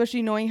guy,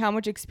 especially knowing how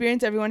much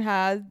experience everyone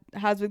has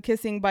with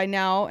kissing by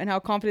now and how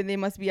confident they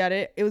must be at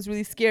it, it was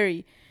really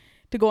scary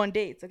to go on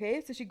dates,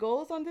 okay? So she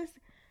goes on this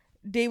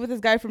date with this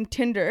guy from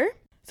Tinder.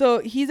 So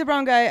he's a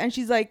brown guy, and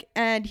she's like,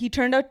 and he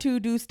turned out to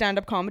do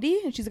stand-up comedy.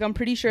 And she's like, I'm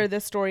pretty sure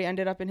this story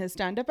ended up in his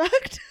stand-up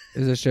act.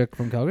 Is this chick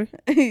from Calgary?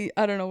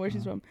 I don't know where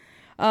she's from.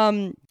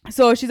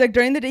 So she's like,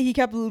 during the day, he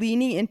kept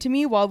leaning into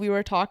me while we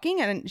were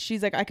talking. And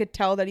she's like, I could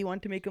tell that he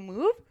wanted to make a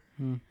move.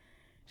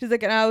 She's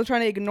like, and I was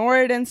trying to ignore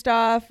it and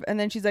stuff. And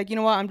then she's like, you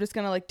know what? I'm just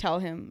going to like tell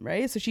him.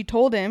 Right. So she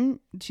told him,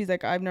 she's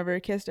like, I've never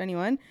kissed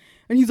anyone.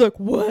 And he's like,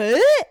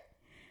 what?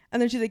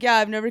 And then she's like, yeah,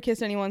 I've never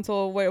kissed anyone.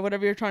 So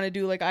whatever you're trying to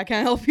do, like, I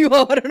can't help you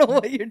out. I don't know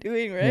what you're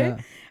doing. Right. Yeah.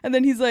 And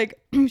then he's like,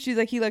 she's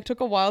like, he like took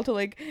a while to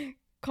like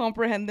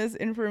comprehend this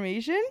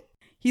information.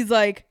 He's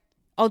like,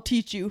 I'll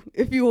teach you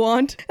if you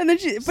want. And then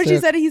he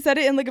said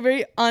it in like a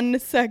very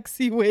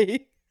unsexy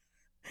way.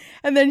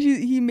 And then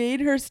he made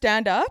her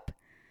stand up.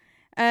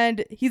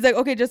 And he's like,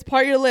 okay, just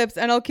part your lips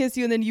and I'll kiss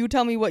you and then you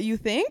tell me what you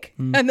think.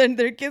 And then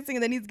they're kissing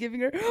and then he's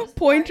giving her just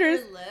pointers.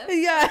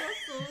 Yeah. That's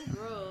so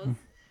gross.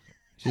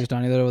 She's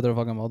standing there with her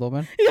fucking mouth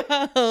open.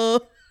 Yeah.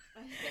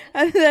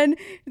 And then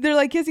they're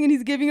like kissing and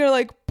he's giving her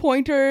like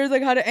pointers,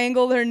 like how to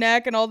angle her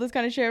neck and all this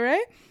kind of shit,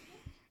 right?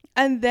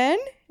 And then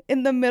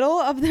in the middle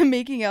of them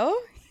making out,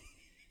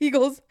 he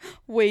goes,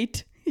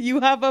 wait, you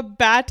have a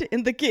bat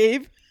in the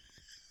cave.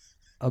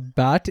 A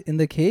bat in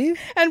the cave?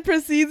 And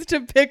proceeds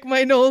to pick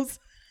my nose.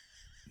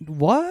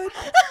 What?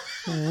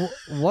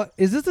 What?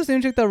 Is this the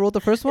same chick that wrote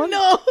the first one?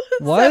 No.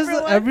 Why is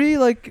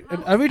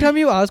every time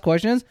you ask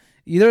questions,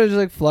 either it's just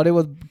like flooded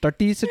with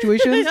dirty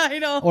situations, I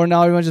know. or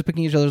now everyone's just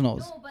picking each other's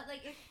nose? No, but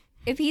like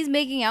if he's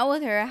making out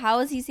with her, how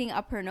is he seeing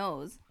up her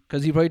nose?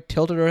 Because he probably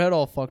tilted her head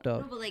all fucked No,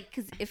 up. but like,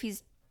 because if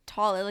he's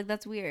taller, like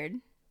that's weird,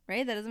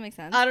 right? That doesn't make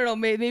sense. I don't know.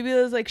 Maybe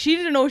it was like she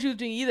didn't know what she was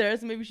doing either,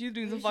 so maybe she was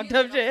doing some fucked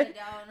up shit.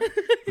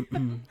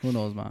 Who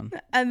knows, man?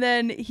 And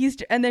then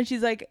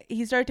she's like,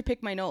 he started to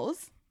pick my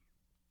nose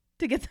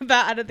to get the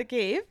bat out of the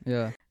cave.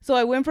 Yeah. So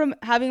I went from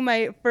having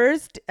my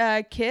first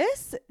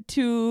kiss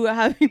to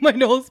having my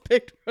nose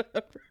picked for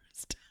the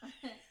first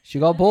time. She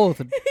got both.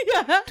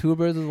 Yeah. 2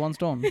 birds with 1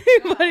 stone.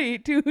 Buddy,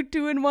 two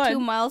in one. 2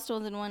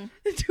 milestones in one.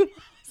 2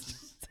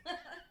 milestones.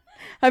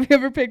 Have you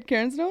ever picked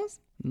Karen's nose?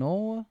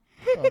 No.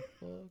 Oh,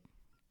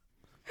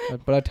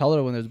 fuck. But I tell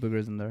her when there's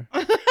boogers in there.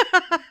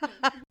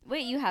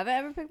 Wait, you haven't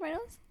ever picked my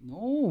nose? No,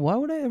 why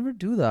would I ever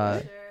do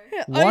that?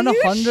 Are you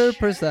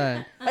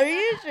 100%. Are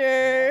you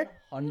sure?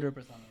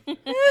 100%.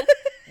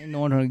 Ain't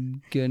no one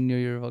trying to get near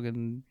your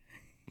fucking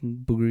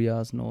boogery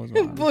ass nose,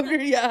 man.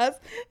 Booger, yes.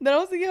 Then I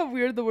was thinking how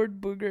weird the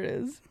word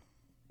booger is.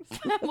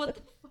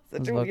 What the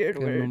Such a weird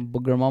word.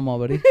 Booger mama,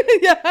 buddy.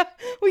 Yeah,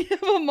 we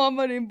have a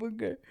mama named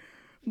Booger.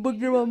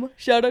 Booger mama.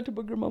 Shout out to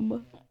Booger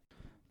mama.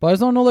 But I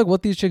just don't know like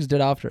what these chicks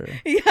did after.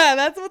 Yeah,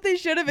 that's what they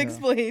should have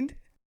explained.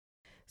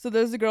 So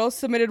there's a girl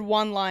submitted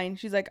one line.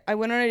 She's like, I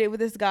went on a date with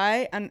this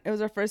guy and it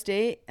was our first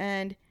date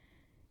and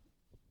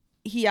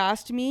he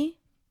asked me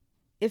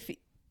if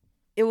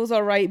it was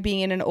all right being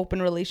in an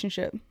open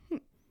relationship.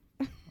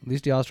 At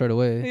least you asked right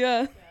away.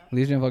 Yeah. At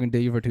least you didn't fucking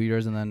date you for 2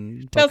 years and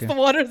then Test the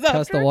waters after.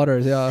 test the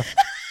waters, yeah.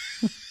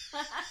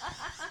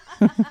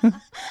 Oh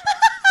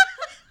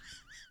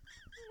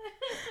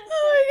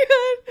my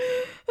god.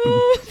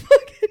 Oh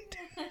fucking.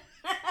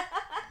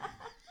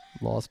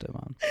 Lost it,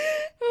 man.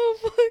 Oh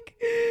fuck.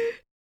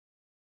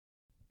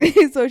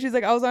 So she's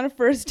like, I was on a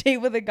first date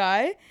with a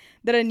guy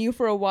that I knew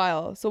for a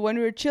while. So when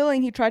we were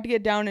chilling, he tried to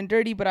get down and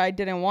dirty, but I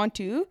didn't want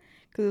to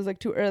because it was like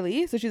too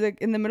early. So she's like,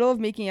 in the middle of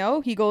making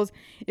out, he goes,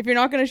 if you're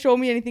not going to show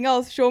me anything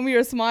else, show me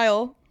your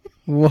smile.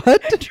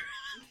 What?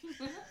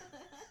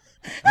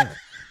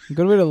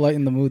 Good way to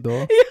lighten the mood,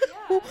 though.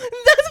 Yeah.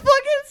 That's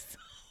fucking so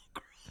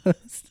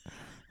gross.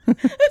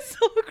 That's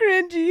so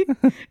cringy.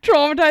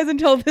 Traumatized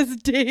until this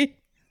day.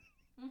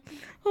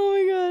 Oh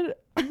my god.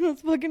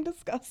 That's fucking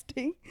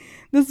disgusting.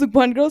 This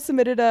one girl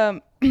submitted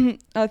a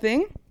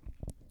thing.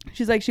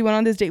 She's like, she went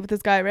on this date with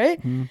this guy,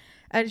 right? Mm.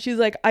 And she's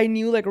like, I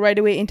knew like right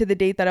away into the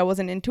date that I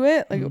wasn't into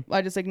it. Like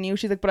I just like knew.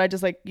 She's like, but I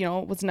just like, you know,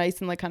 was nice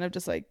and like kind of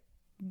just like,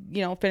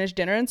 you know, finished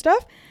dinner and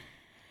stuff.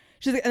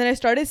 She's like, and then I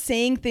started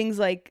saying things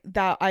like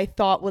that I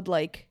thought would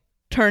like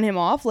turn him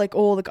off. Like,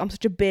 oh, like I'm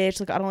such a bitch.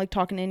 Like I don't like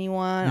talking to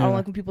anyone. I don't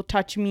like when people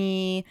touch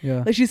me.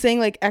 Yeah. Like she's saying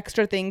like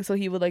extra things. So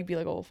he would like be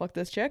like, oh, fuck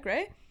this chick,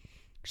 right?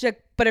 She's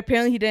like, but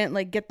apparently he didn't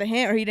like get the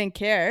hint or he didn't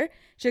care.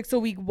 She's like, so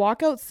we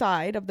walk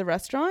outside of the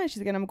restaurant. She's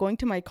like, and I'm going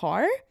to my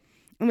car.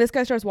 And this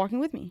guy starts walking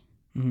with me.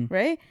 Mm-hmm.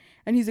 Right?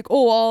 And he's like,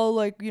 oh, I'll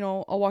like, you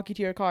know, I'll walk you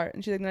to your car.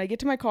 And she's like, then I get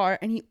to my car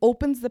and he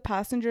opens the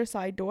passenger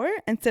side door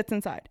and sits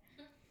inside.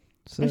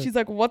 Sick. And she's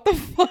like, what the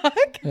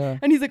fuck? Yeah.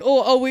 And he's like,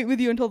 oh, I'll wait with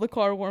you until the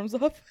car warms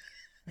up.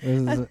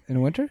 Is it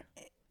in winter?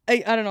 I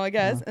don't know, I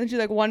guess. And she's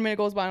like, 1 minute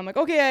goes by. And I'm like,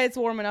 okay, yeah, it's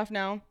warm enough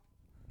now.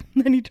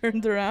 Then he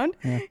turns around.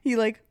 Yeah. He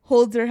like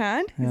holds her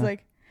hand. He's Yeah.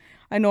 like,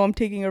 I know I'm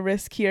taking a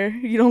risk here.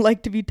 You don't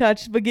like to be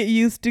touched, but get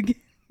used to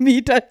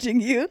me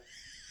touching you.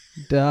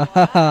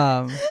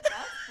 Damn.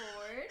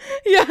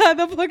 Yeah,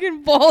 the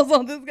fucking balls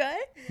on this guy.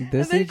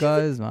 Desi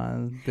guys,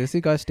 man.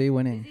 Desi guys stay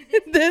winning.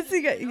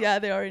 Desi guy. Yeah,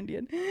 they are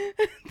Indian.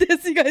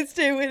 Desi guys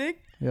stay winning.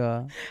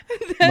 Yeah.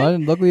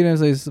 Then- Luckily, you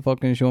didn't say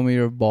fucking show me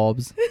your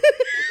bobs.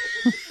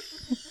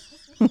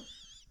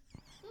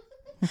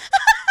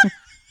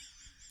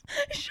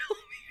 Show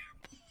me your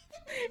bobs.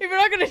 If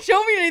you're not gonna show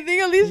me anything,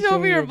 at least show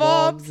me your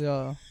bobs.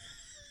 Yeah.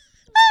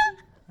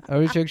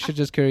 Every chick should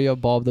just carry a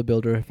Bob the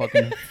Builder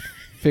fucking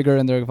figure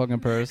in their fucking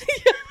purse.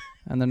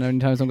 And then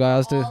anytime some guy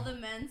has All to, the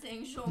men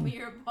saying, "Show me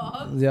your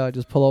bobs." yeah,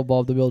 just pull out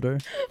Bob the Builder.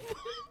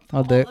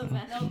 I'll take, All the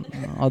men out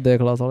there. I'll take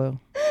class all.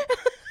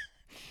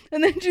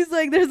 And then she's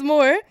like, "There's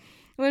more." And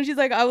then she's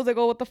like, "I was like,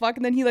 oh, what the fuck?"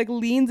 And then he like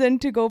leans in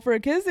to go for a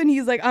kiss, and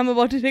he's like, "I'm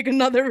about to take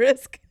another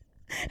risk,"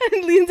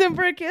 and leans in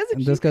for a kiss.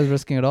 And this guy's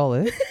risking it all,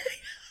 eh?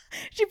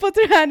 She puts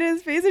her hand in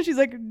his face, and she's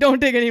like, "Don't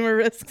take any more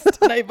risks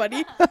tonight,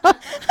 buddy."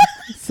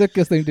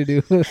 Sickest thing to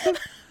do.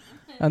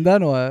 And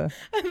then what?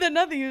 And then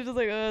nothing. He was just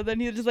like, then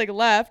he just like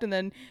left, and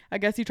then I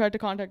guess he tried to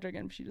contact her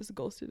again, but she just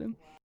ghosted him.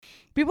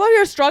 People out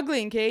here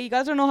struggling, okay? You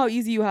guys don't know how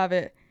easy you have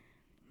it.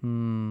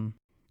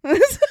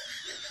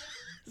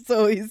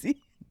 So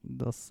easy.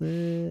 That's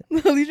it.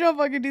 At least you're not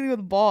fucking dealing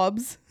with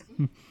bobs.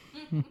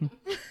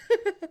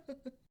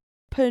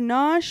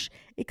 Panache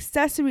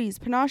accessories.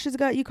 Panache has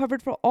got you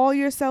covered for all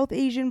your South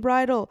Asian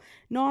bridal,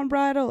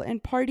 non-bridal,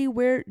 and party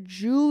wear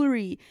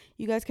jewelry.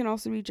 You guys can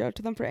also reach out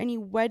to them for any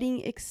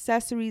wedding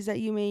accessories that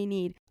you may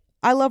need.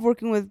 I love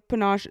working with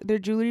Panache. Their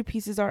jewelry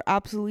pieces are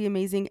absolutely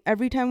amazing.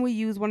 Every time we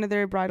use one of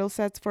their bridal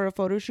sets for a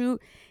photo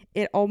shoot,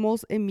 it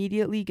almost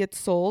immediately gets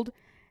sold.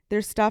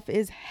 Their stuff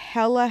is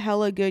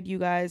hella good, you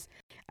guys.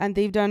 And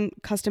they've done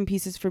custom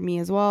pieces for me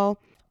as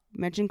well.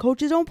 Mention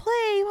Coaches Don't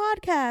Play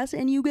podcast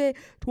and you get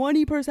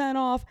 20%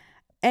 off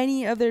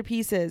any of their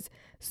pieces.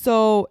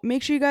 So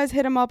make sure you guys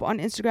hit them up on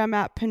Instagram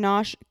at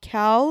Panache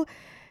Cal,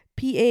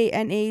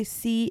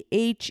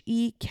 Panache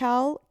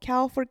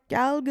Cal for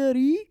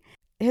Calgary.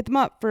 Hit them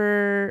up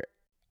for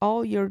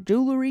all your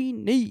jewelry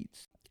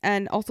needs.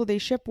 And also they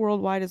ship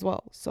worldwide as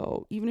well.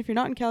 So even if you're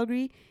not in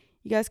Calgary,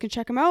 you guys can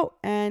check them out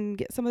and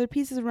get some of their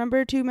pieces.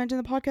 Remember to mention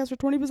the podcast for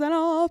 20%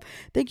 off.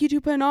 Thank you to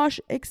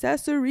Panache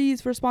Accessories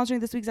for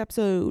sponsoring this week's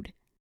episode.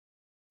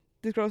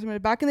 This girl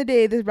submitted, back in the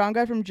day, this brown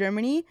guy from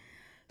Germany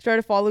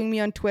started following me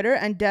on Twitter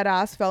and dead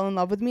ass fell in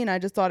love with me. And I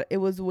just thought it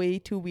was way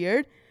too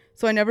weird.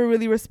 So I never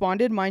really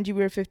responded. Mind you,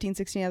 we were 15,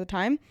 16 at the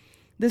time.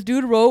 This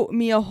dude wrote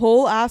me a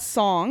whole ass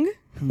song.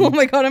 Oh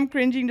my God, I'm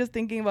cringing just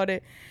thinking about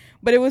it.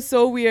 But it was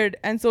so weird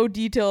and so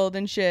detailed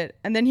and shit.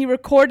 And then he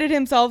recorded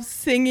himself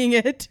singing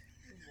it.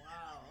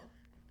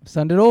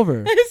 Send it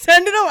over.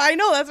 Send it over. I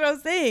know, that's what I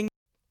was saying.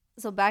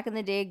 So back in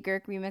the day,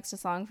 Girk remixed a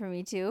song for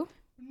me too.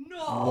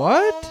 No.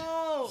 What?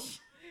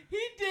 He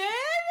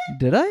did?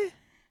 Did I?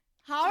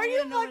 How are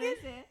you fucking...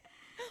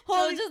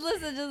 Oh, just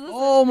listen.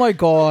 Oh my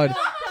God.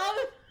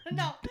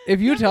 No. If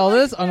you tell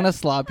this, I'm gonna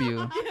slap you.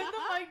 Give the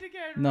mic to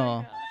Karen No.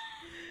 right now.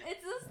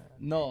 It's just...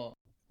 No.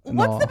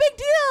 What's the big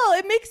deal?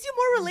 It makes you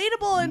more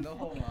relatable.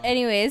 And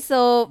Anyway,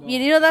 so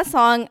you know that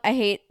song, I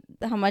Hate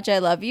How Much I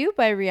Love You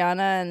by Rihanna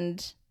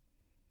and...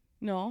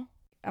 No.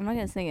 I'm not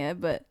going to sing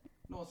it, but...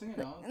 No, sing it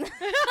now.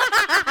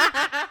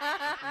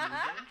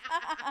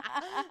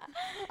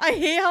 I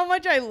hate how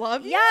much I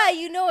love you. Yeah,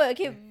 you know it.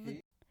 Okay.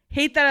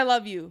 Hate that I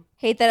love you.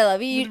 Hate That I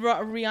Love You. With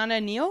Rihanna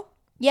and Neo?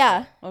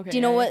 Yeah. Okay. Do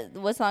you know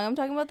what song I'm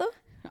talking about, though?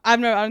 I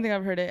don't think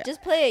I've heard it.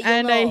 Just play it.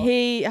 And I know.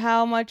 hate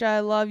how much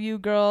I love you,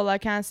 girl. I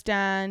can't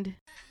stand.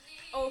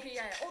 Oh, okay,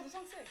 yeah. Oh, the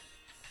song's sick.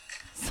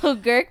 So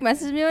Girk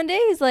messaged me one day.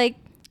 He's like,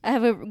 I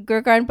have a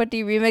Gurkhan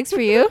Patti remix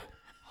for you.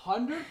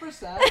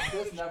 100%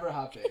 this never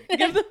happened.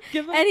 Give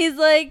them. And he's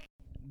like,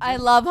 I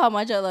love how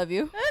much I love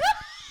you.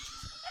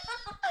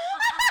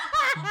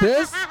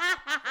 This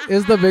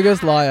is the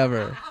biggest lie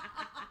ever.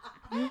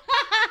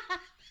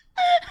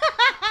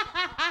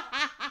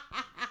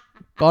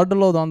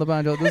 Cardalo on the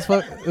banjo. This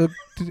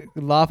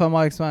laugh at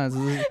my expense.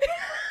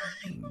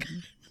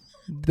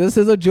 This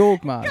is a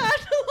joke, man.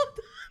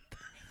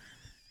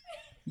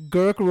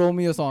 Girk wrote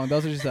me a song.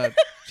 That's what she said.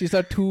 She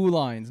said 2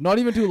 lines. Not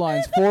even 2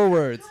 lines. 4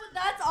 words.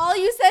 That's all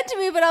you said to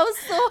me, but I was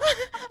so...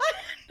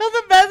 No,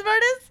 the best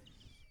part is,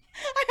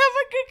 I have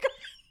a good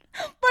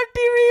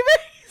Patti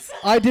remix.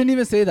 I didn't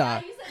even say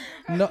that.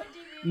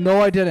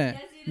 No, I didn't.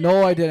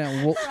 No, I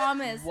didn't.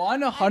 Promise.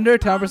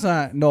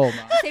 110%. No,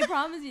 man. Say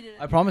promise you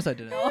didn't. I promise I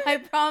didn't. No, I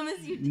promise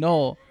you didn't.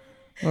 No.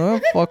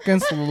 Fucking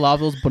slap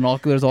those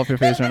binoculars off your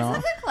face right now.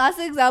 This is a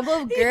classic example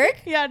of Girk.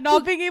 Yeah,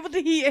 not being able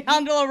to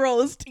handle a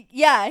roast.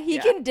 Yeah, he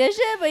can dish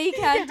it, but he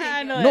can't take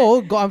I it. know it.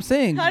 No, I'm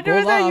saying. Go 100% laugh.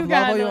 you Laugh can all you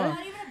handle it. want.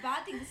 Not even a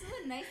bad thing. This is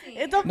a nice thing.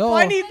 It's a No.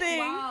 funny thing.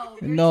 Wow.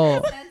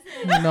 No. Girk's so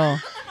sensitive. No. Wow,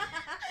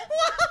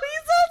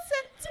 he's so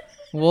sensitive.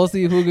 We'll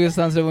see who gets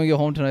sensitive when we get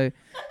home tonight.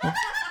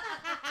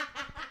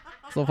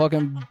 So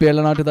fucking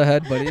bailing out to the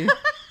head, buddy.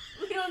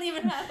 We don't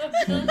even have a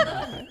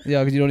bill. Yeah,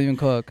 because you don't even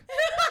cook.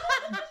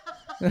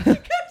 Because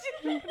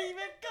you don't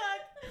even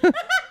cook.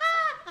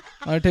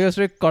 I'm gonna take a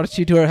straight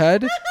karchi to her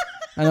head,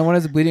 and then when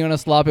it's bleeding, I'm gonna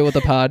slap it with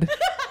a pad.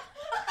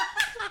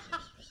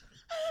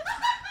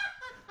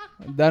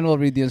 Then we'll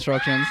read the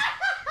instructions.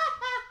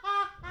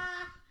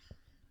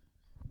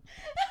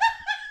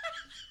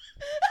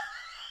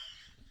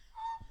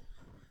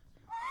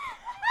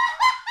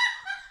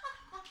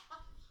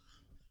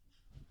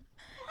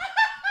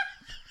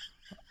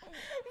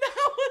 That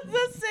was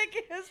the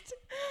sickest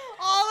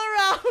all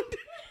around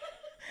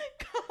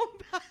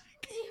comeback.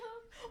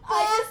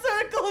 Full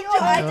circle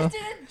I jump. just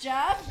did a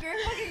jump. Your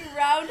fucking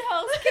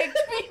roundhouse kicked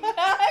me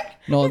back.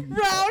 No,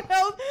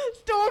 Roundhouse,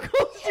 Stone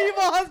Cold Steve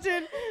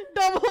Austin,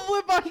 double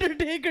flip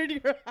Undertaker to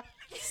your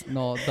ass.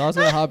 no, that's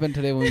gonna happen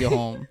today when we get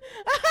home.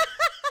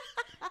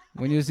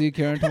 When you see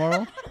Karen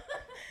tomorrow,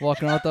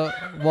 walking out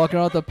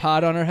the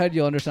pad on her head,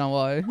 you'll understand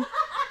why.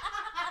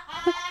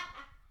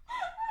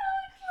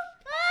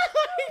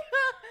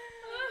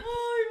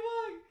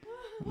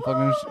 Oh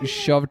my Fucking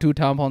shove 2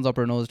 tampons up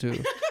her nose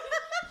too.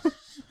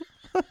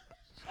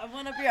 I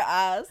went up your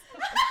ass.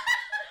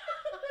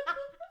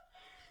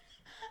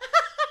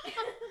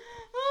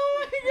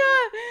 Oh my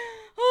god.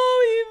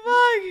 Holy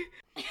fuck.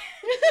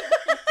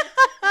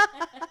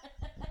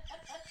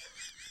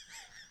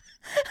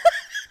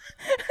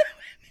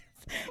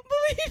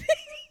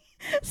 Bleeding.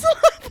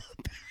 Slap.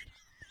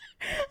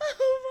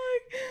 Oh my.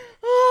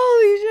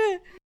 Holy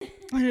shit.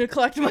 I need to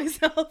collect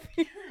myself.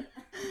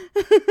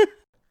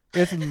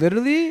 It's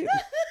literally,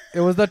 it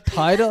was the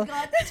title.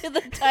 Got to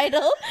the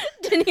title.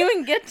 Didn't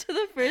even get to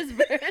the first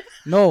verse.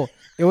 No,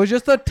 it was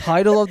just the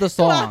title of the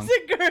song.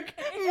 Classic Girk.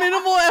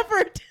 Minimal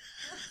effort.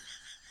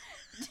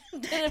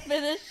 Didn't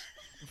finish.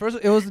 First,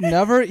 it was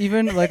never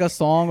even like a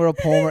song or a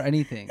poem or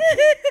anything.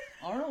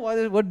 I don't know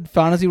why. What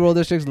fantasy world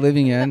this chick's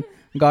living in?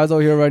 Guys out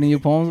here writing you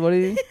poems,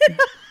 buddy.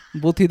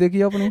 Butti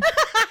dekhi apni.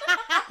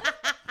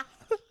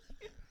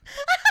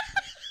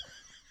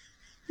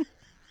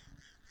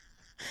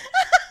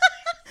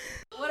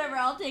 Whatever,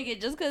 I'll take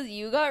it. Just because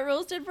you got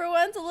roasted for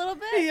once a little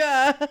bit.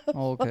 Yeah.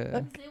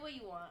 Okay. Say what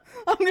you want.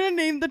 I'm gonna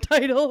name the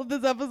title of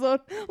this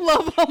episode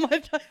Love How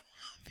Much I Love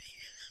You.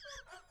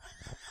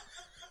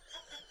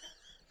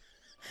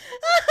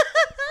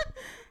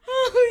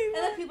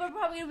 And then people are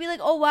probably gonna be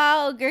like, "Oh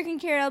wow, Girk and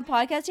Karen on the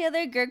podcast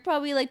together." Girk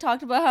probably like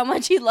talked about how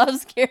much he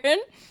loves Karen.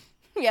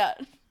 Yeah,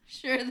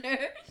 sure.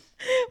 There.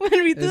 When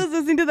Ritu was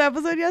listening to the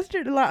episode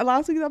yesterday,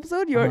 last week's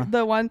episode, you're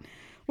the one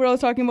where I was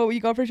talking about what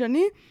you got for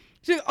Shani.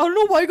 She's like, I don't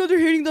know why you guys are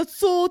hating. That's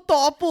so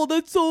thoughtful.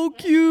 That's so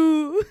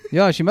cute.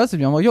 Yeah, she messaged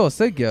me. I'm like, yo,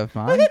 sick gift,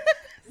 man.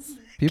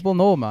 People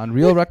know, man.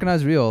 Real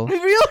recognize real.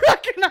 Real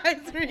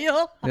recognize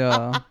real.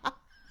 Yeah.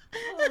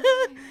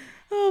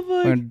 Oh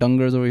fuck. When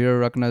dungers over here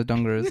recognize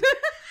dungers.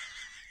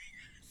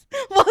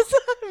 What's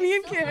that? Me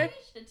and Karen.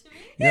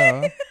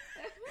 Yeah.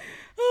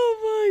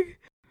 Oh fuck.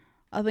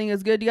 I think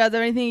it's good. Do you guys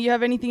have anything? You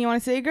have anything you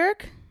want to say,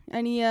 Girk?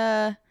 Any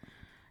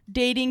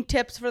dating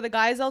tips for the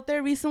guys out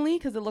there recently?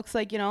 Because it looks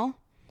like, you know,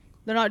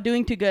 they're not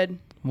doing too good.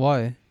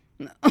 Why?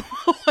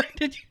 Why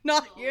did you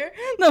not hear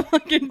the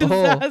fucking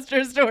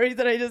disaster stories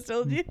that I just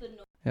told you?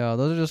 Yeah,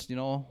 those are just, you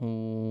know,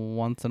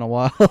 once in a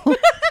while.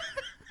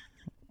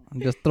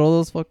 Just throw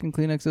those fucking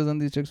Kleenexes on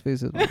these chicks'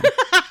 faces, man.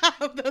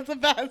 That's the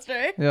best,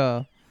 right?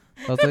 Yeah.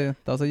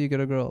 That's how you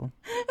get a girl.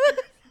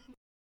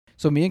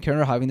 So me and Karen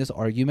are having this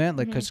argument,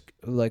 like, cause,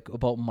 like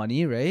about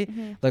money, right?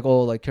 Like,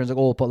 oh, like Karen's like,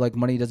 oh, but like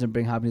money doesn't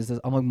bring happiness.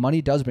 I'm like,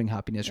 money does bring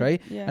happiness,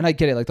 right? Yeah. And I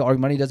get it, like the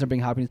money doesn't bring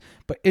happiness,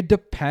 but it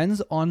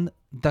depends on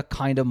the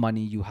kind of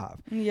money you have.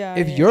 Yeah.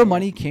 If your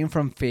money came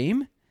from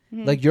fame,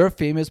 like you're a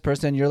famous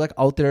person, you're like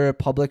out there,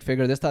 public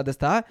figure, this,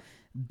 that,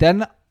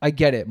 then I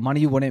get it.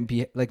 Money wouldn't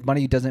be like,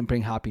 money doesn't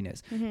bring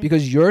happiness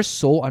because you're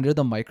so under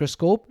the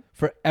microscope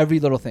for every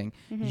little thing.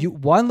 You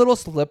one little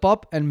slip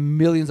up and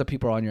millions of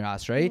people are on your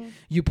ass, right?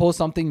 You post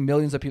something,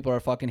 millions of people are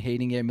fucking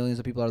hating it, millions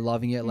of people are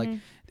loving it. Like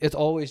it's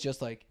always just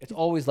like, it's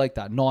always like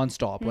that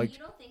nonstop. Like, You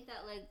don't think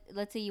that, like,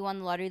 let's say you won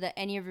the lottery, that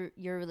any of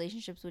your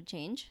relationships would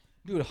change?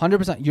 dude,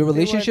 100%. Your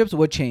relationships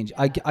would change.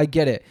 I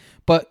get it.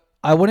 But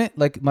I wouldn't,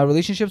 like, my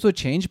relationships would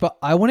change, but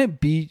I wouldn't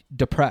be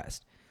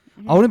depressed.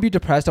 I wouldn't be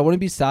depressed. I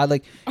wouldn't be sad.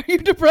 Like, Are you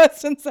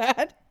depressed and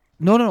sad?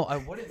 no, I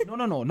wouldn't.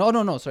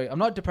 No. Sorry. I'm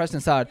not depressed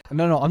and sad.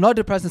 No, I'm not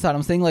depressed and sad.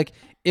 I'm saying, like,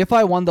 if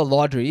I won the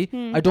lottery,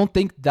 I don't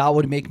think that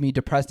would make me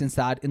depressed and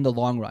sad in the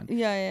long run.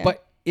 Yeah.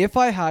 But if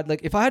I had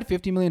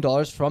 $50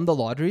 million from the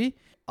lottery,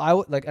 I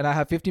would, like, and I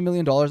have $50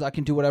 million, I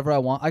can do whatever I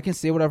want. I can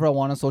say whatever I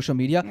want on social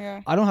media.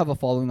 Yeah. I don't have a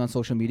following on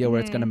social media where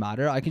it's going to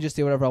matter. I can just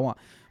say whatever I want.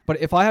 But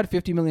if I had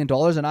 $50 million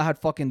and I had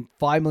fucking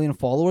 5 million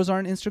followers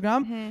on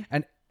Instagram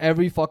and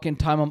every fucking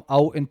time I'm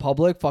out in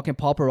public, fucking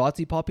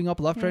paparazzi popping up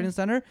left, right, and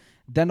center,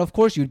 then of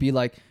course you'd be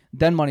like,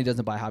 then money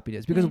doesn't buy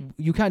happiness because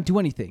you can't do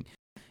anything.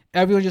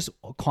 Everyone's just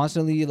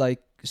constantly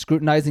like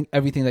scrutinizing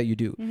everything that you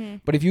do.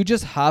 But if you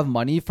just have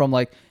money from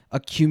like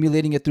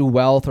accumulating it through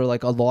wealth or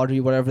like a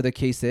lottery, whatever the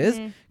case is,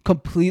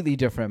 completely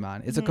different,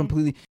 man. It's a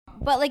completely...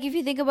 But, like, if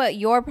you think about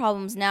your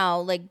problems now,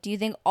 like, do you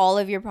think all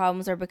of your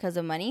problems are because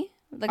of money?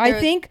 Like, I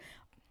think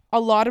a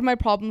lot of my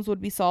problems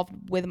would be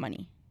solved with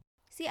money.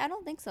 See, I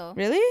don't think so.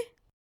 Really?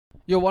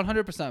 You're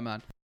 100%,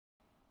 man.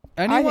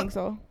 I think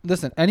so.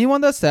 Listen,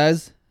 anyone that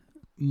says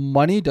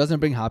money doesn't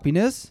bring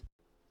happiness,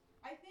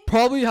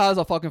 probably has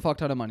a fucking fuck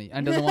ton of money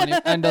and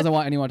doesn't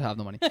want anyone to have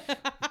the money.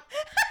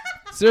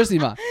 Seriously,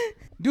 man.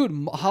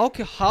 Dude,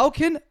 how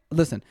can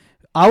listen,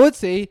 I would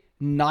say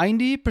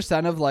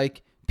 90% of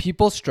like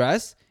people's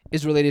stress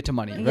is related to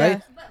money, Yeah.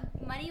 right?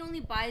 But money only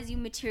buys you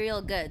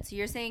material goods. So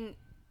you're saying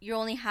you're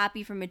only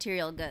happy for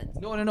material goods.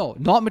 No,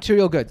 not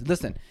material goods.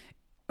 Listen,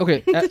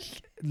 okay,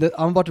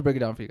 I'm about to break it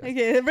down for you guys.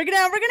 Okay, break it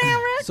down.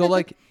 So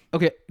like,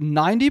 okay,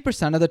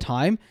 90% of the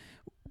time,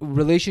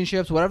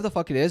 relationships, whatever the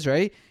fuck it is,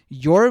 right?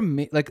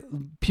 Like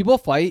people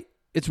fight.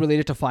 It's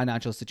related to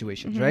financial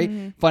situations,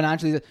 right?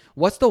 Financially,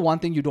 what's the one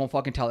thing you don't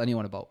fucking tell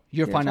anyone about?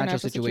 Your financial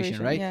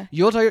situation, right? Yeah.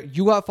 You'll tell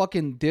you have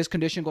fucking this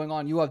condition going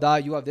on. You have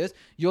that. You have this.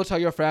 You'll tell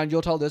your friend.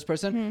 You'll tell this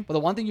person. But the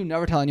one thing you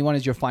never tell anyone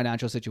is your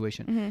financial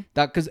situation.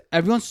 That because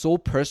everyone's so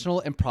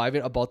personal and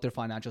private about their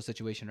financial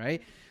situation,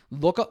 right?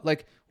 Look up,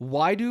 like,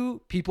 why do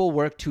people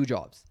work 2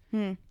 jobs?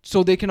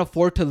 So they can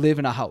afford to live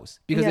in a house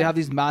because they have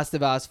these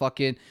massive ass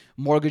fucking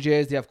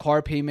mortgages. They have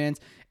car payments.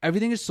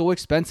 Everything is so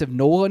expensive.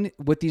 No one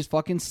with these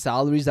fucking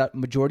salaries that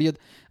majority of,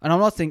 and I'm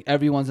not saying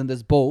everyone's in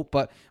this boat,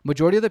 but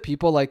majority of the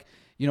people, like,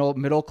 you know,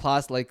 middle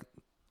class, like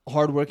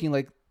hardworking,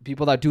 like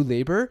people that do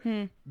labor,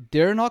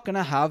 they're not going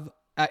to have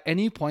at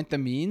any point the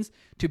means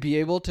to be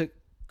able to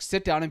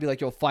sit down and be like,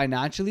 yo,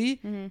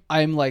 financially,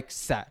 I'm like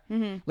set.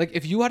 Like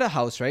if you had a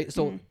house, right?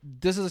 So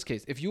this is this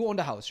case. If you owned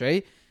a house,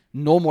 right?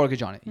 No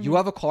mortgage on it. You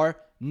have a car,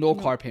 no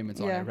car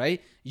payments on it,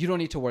 right? You don't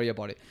need to worry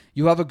about it.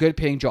 You have a good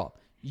paying job.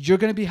 You're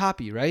going to be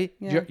happy, right?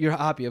 You're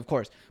happy, of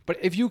course. But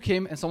if you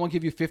came and someone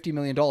gave you $50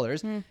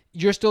 million,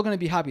 you're still going to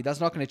be happy.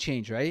 That's not going to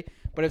change, right?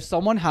 But if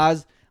someone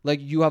has, like,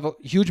 you have a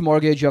huge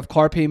mortgage, you have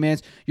car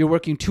payments, you're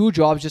working 2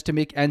 jobs just to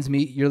make ends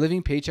meet, you're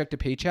living paycheck to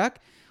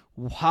paycheck,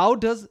 how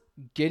does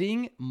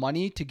getting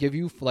money to give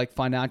you like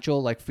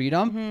financial like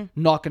freedom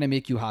not going to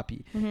make you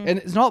happy? And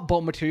it's not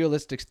about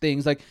materialistic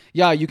things. Like,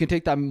 yeah, you can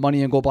take that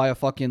money and go buy a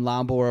fucking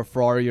Lambo or a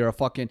Ferrari or a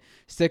fucking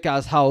sick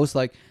ass house.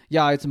 Like,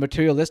 yeah, it's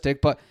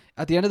materialistic, but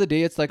at the end of the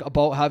day, it's like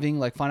about having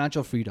like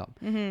financial freedom.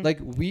 Like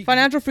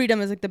Financial freedom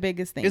is like the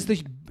biggest thing. It's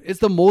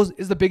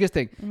the biggest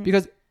thing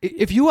because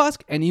if you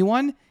ask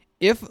anyone,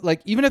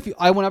 even if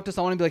I went up to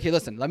someone and be like, hey,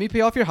 listen, let me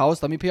pay off your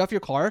house, let me pay off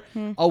your car,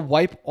 I'll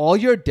wipe all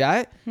your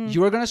debt.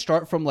 You are going to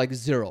start from like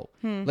 0.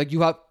 Like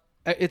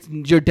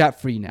you're debt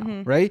free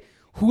now, right?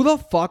 Who the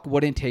fuck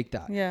wouldn't take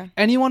that? Yeah.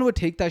 Anyone would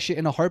take that shit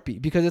in a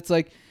heartbeat because it's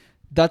like,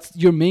 that's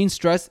your main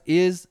stress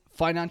is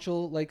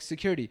financial like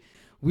security.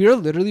 We are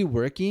literally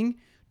working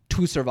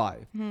to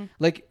survive.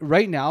 Like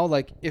right now,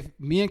 like if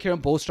me and Karen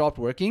both stopped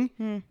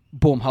working,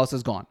 boom, house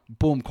is gone.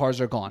 Boom, cars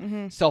are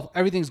gone.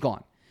 Everything's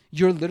gone.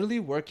 You're literally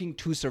working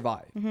to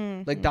survive.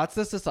 Like that's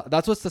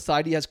what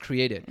society has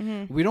created.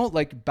 We don't,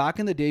 like, back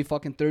in the day,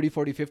 fucking 30,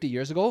 40, 50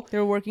 years ago,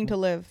 They're working to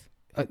live.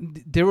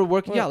 they were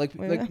working.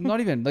 Like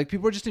not even like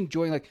people were just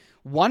enjoying, like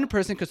one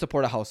person could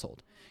support a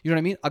household. You know what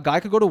I mean? A guy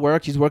could go to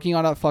work. He's working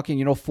on a fucking,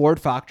 you know, Ford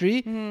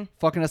factory,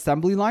 fucking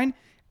assembly line.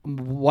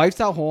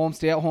 Wife's at home,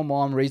 stay at home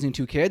mom, raising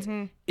 2 kids.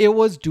 It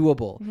was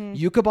doable.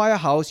 You could buy a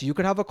house. You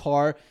could have a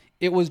car.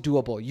 It was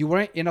doable. You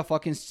weren't in a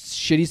fucking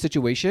shitty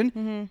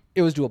situation.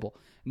 It was doable.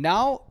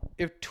 Now,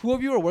 if 2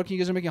 of you are working,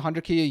 you guys are making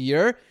 $100K a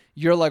year,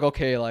 you're like,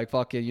 okay, like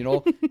fucking, you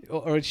know,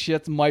 or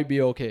shit might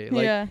be okay.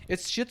 Like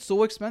it's shit's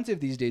so expensive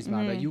these days,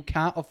 man. Like you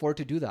can't afford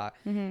to do that.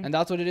 And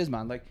that's what it is,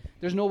 man. Like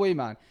there's no way,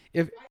 man.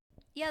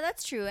 Yeah,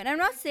 that's true. And I'm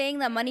not saying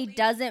that money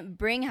doesn't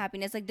bring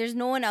happiness. Like, there's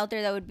no one out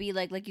there that would be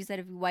like you said,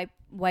 if you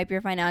wipe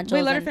your financials.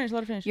 Wait, let her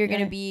finish. You're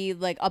going to be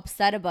like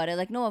upset about it.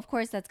 Like, no, of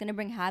course that's going to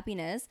bring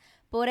happiness.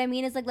 But what I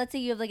mean is, like, let's say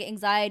you have like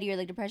anxiety or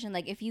like depression.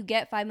 Like, if you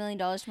get $5 million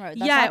tomorrow, that's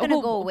not going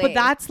to go away. But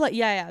that's like,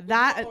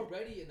 that. You're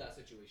already in that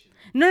situation.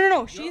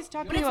 No. She's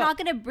talking But it's about. not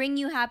going to bring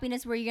you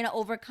happiness where you're going to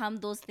overcome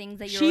those things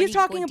that you're She's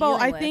talking about,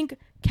 I with. think,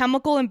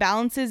 chemical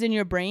imbalances in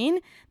your brain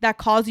that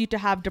cause you to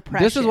have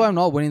depression. This is why I'm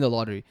not winning the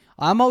lottery.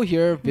 I'm out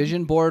here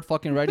vision board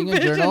fucking writing a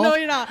journal. No,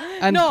 you're not.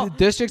 And no.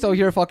 this chick's out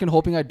here fucking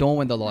hoping I don't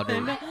win the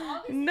lottery.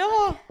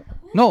 No.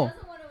 No.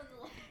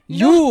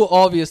 You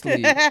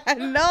obviously.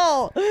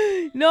 No.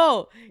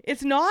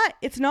 It's not.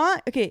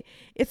 Okay.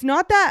 It's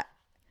not that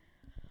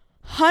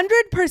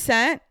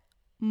 100%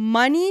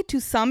 money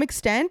to some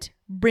extent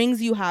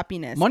brings you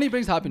happiness. Money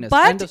brings happiness.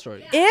 But end of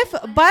story. if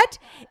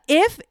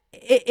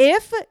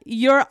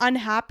you're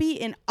unhappy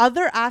in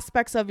other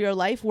aspects of your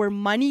life where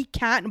money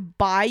can't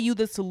buy you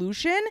the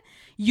solution,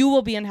 you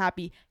will be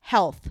unhappy.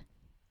 Health.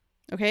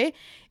 Okay?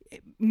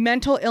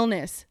 Mental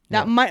illness.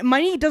 That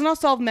money does not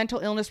solve mental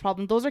illness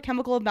problems. Those are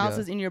chemical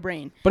imbalances in your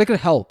brain. But it could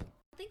help.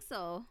 I think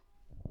so.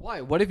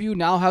 Why? What if you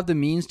now have the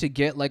means to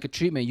get like a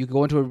treatment? You could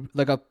go into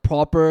a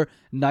proper,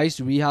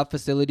 nice rehab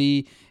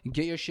facility and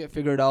get your shit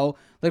figured out.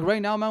 Like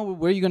right now, man,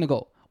 where are you gonna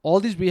go? All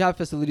these rehab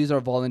facilities are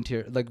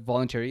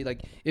voluntary.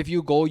 Like if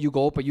you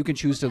go, but you can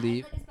choose to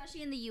leave. Like,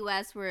 especially in the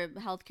U.S. where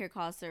healthcare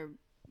costs are.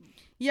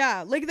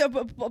 Yeah, like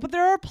but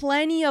there are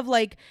plenty of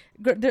like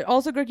there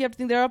also, Greg, you have to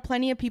think there are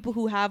plenty of people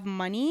who have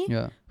money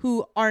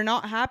who are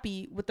not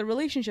happy with the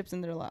relationships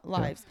in their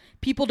lives.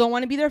 People don't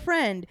want to be their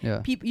friend.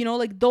 People, you know,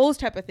 like those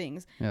type of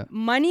things.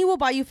 Money will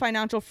buy you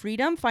financial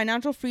freedom.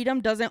 Financial freedom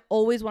doesn't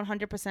always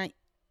 100%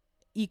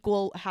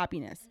 equal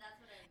happiness.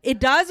 It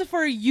does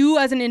for you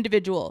as an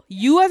individual.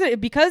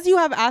 Because you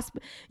have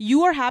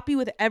you are happy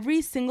with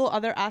every single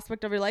other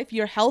aspect of your life.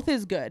 Your health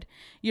is good.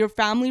 Your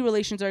family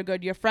relations are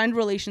good. Your friend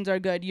relations are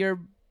good.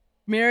 Your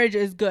marriage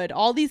is good.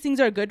 All these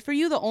things are good for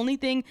you. The only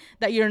thing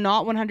that you're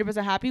not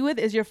 100% happy with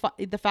is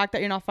the fact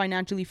that you're not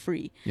financially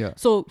free. Yeah.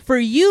 So for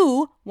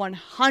you,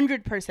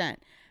 100%,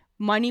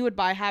 money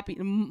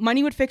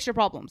would fix your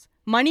problems.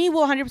 Money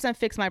will 100%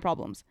 fix my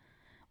problems.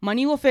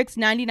 Money will fix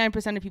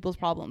 99% of people's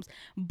problems.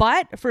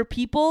 But for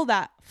people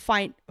that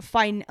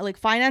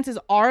finances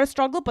are a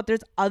struggle, but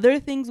there's other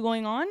things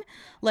going on,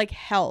 like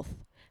health,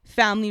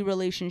 family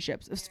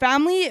relationships,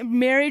 family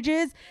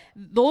marriages,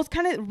 those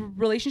kind of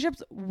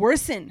relationships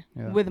worsen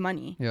with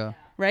money. Yeah.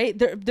 Right?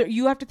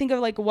 You have to think of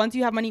like, once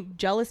you have money,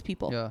 jealous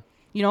people. Yeah.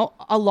 You know,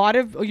 a lot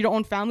of your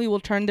own family will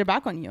turn their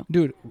back on you.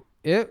 Dude,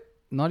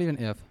 not even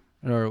if,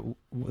 or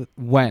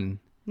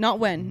when. Not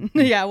when.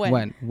 Yeah,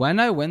 when. When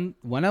I win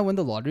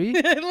the lottery.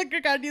 Look,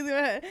 you're kind of using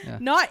my head. Yeah.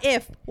 Not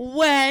if.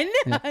 When.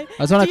 Yeah.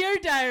 Dear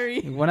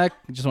diary. When I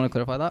just want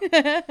to clarify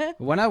that.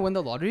 When I win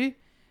the lottery,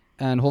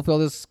 and hopefully all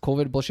this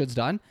COVID bullshit's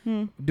done,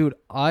 dude,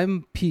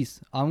 I'm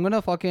peace. I'm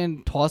gonna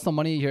fucking toss some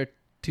money here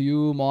to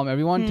you, mom,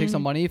 everyone. Take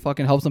some money,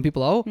 fucking help some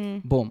people out.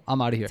 Boom,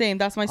 I'm out of here. Same.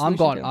 That's my solution. I'm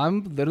gone. Too.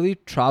 I'm literally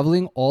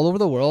traveling all over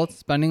the world,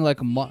 spending like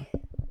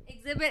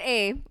Exhibit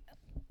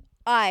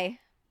A.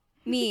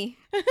 Me.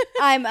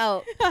 I'm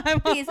out.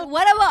 Peace.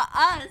 What about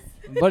us?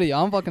 Buddy,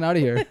 I'm fucking out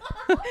of here.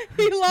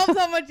 He loves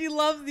how much he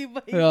loves you,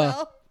 but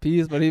yeah.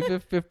 Peace, buddy.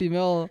 50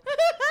 mil.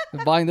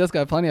 Buying this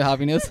guy plenty of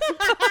happiness.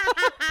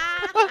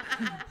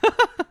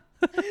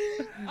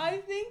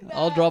 I think that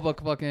I'll drop a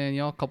fucking,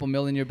 couple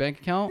mil in your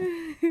bank account.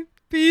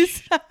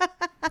 Peace.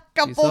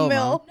 Couple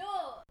mil. No.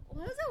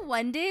 What was it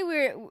one day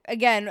where,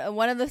 again,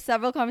 one of the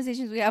several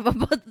conversations we have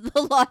about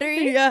the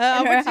lottery? Yeah,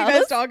 how much you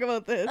guys talk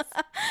about this?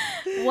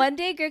 One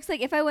day, Greg's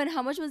like, if I win,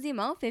 how much was the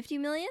amount? 50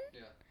 million? Yeah.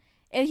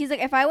 And he's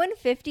like, if I win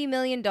 $50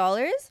 million,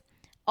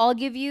 I'll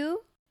give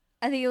you,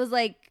 I think it was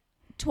like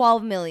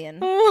 12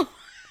 million.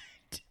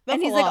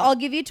 And he's like, I'll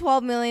give you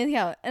 12 million.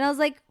 Yeah. And I was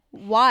like,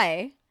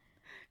 why?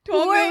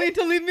 12 million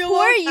to leave me alone? Who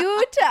are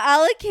you to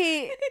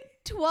allocate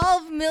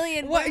 12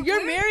 million? What?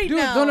 You're married dude,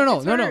 now.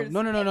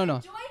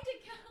 No.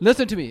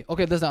 Listen to me.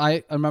 Okay, listen,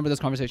 I remember this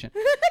conversation.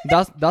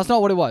 That's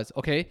not what it was,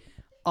 okay?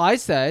 I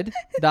said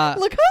that...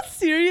 Look how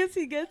serious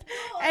he gets.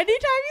 Anytime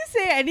you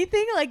say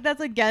anything like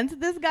that's against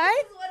this guy,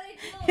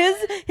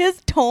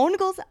 his tone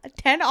goes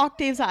 10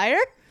 octaves higher.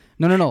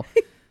 No.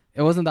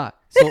 It wasn't that.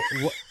 So...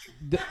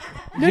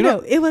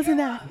 it wasn't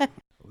that.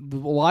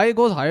 Why it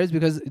goes higher is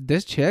because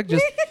this chick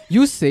just...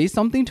 You say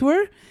something to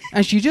her,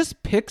 and she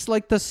just picks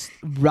like the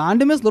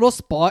randomest little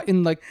spot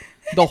in like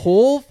the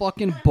whole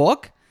fucking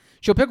book.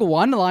 She'll pick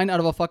one line out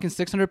of a fucking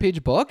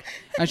 600-page book,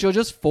 and she'll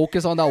just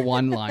focus on that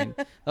one line.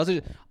 That's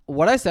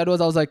what I said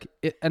was, I was like,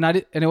 it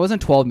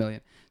wasn't 12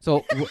 million.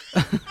 So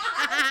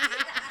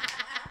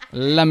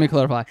let me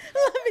clarify.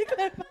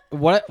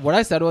 What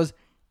I said was,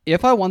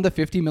 if I won the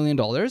 $50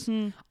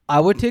 million, I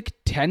would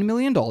take $10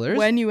 million.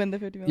 When you win the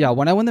 $50 million? Yeah,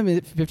 when I won the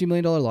 $50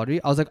 million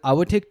lottery, I was like, I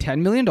would take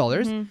 $10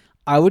 million.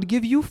 I would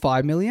give you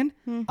 $5 million.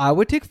 I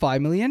would take $5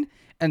 million.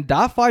 And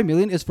that $5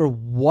 million is for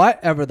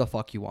whatever the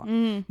fuck you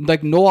want.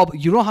 Like,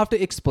 you don't have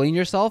to explain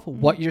yourself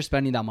what you're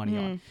spending that money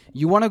on.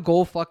 You want to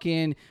go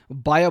fucking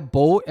buy a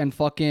boat and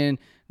fucking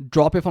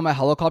drop it from a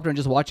helicopter and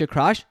just watch it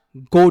crash?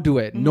 Go do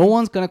it. No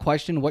one's going to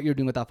question what you're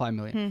doing with that $5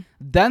 million.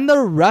 Then the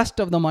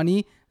rest of the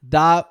money,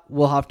 that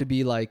will have to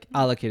be like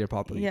allocated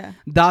properly. Yeah.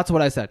 That's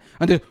what I said.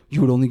 And then, you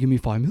would only give me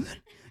 $5 million?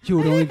 You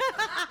would only...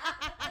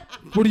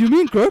 What do you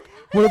mean, Kirk?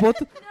 What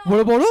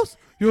about us?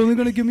 You're only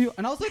going to give me...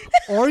 And I was like,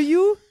 are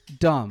you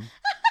dumb?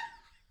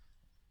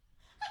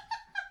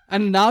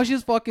 And now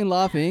she's fucking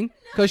laughing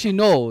because she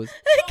knows.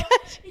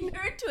 You're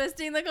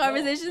twisting the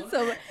conversation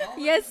so much.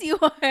 Yes, you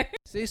are.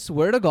 Say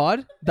swear to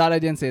God that I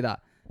didn't say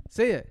that.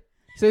 Say it.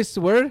 Say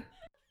swear. Look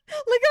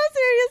how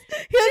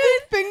serious. He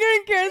has his finger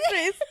in Karen's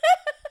face.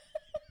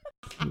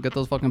 Get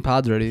those fucking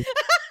pads ready.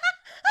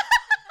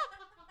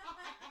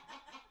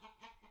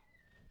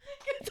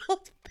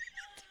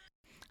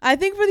 I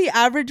think for the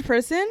average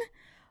person,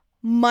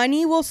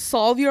 money will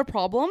solve your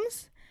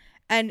problems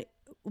and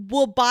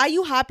will buy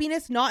you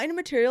happiness, not in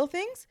material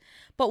things,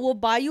 but will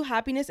buy you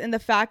happiness in the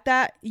fact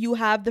that you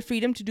have the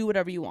freedom to do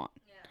whatever you want.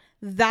 Yeah.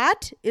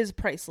 That is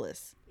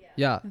priceless.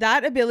 Yeah.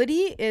 That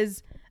ability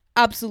is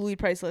absolutely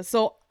priceless.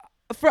 So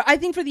I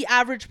think for the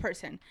average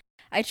person,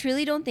 I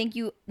truly don't think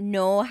you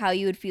know how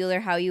you would feel or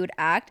how you would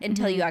act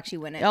until you actually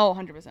win it. Oh,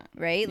 100%.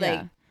 Right? Yeah.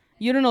 Like,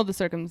 you don't know the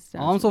circumstances.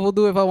 I'm so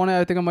full, if I want it,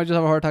 I think I might just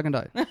have a heart attack and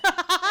die.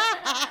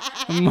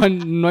 I might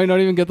not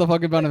even get the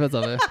fucking benefits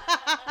of it.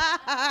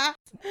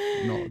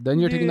 No, then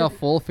you're taking that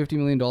full $50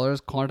 million,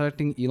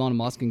 contacting Elon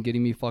Musk and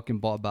getting me fucking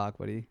bought back,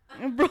 buddy.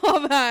 Bro,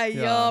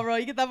 bro,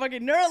 you get that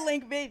fucking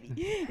Neuralink,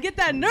 baby. Get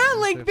that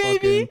Neuralink,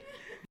 baby.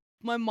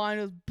 My mind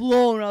was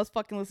blown when I was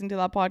fucking listening to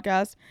that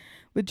podcast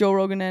with Joe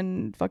Rogan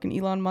and fucking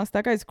Elon Musk.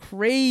 That guy's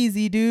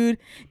crazy, dude.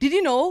 Did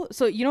you know?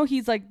 So,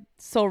 he's like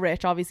so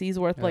rich. Obviously, he's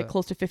worth like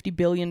close to $50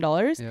 billion.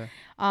 Yeah.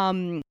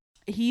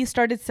 he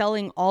started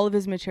selling all of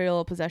his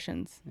material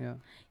possessions. Yeah.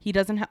 He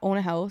doesn't own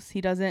a house.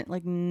 He doesn't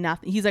like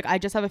nothing. He's like, I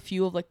just have a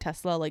few of like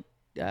Tesla like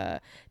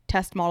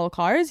test model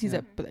cars. He's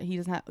like, but he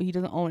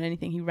doesn't own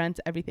anything. He rents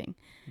everything.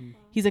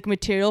 He's like,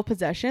 material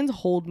possessions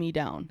hold me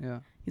down. Yeah.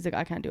 He's like,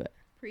 I can't do it.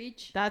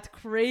 Preach. That's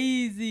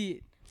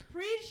crazy.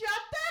 Preach, shut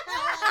the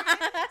hell up.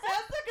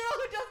 That's the girl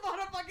who just bought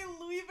a fucking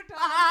Louis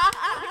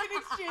Vuitton in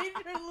exchange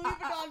for a Louis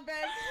Vuitton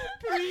bag.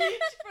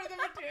 Preach for the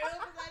material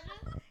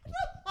possessions. Get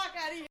the fuck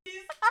out of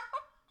here.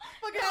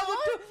 Fucking have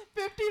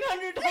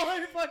a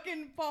 $1,500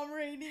 fucking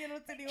Pomeranian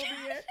sitting over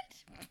here.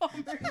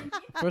 Pomeranian.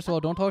 First of all,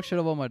 don't talk shit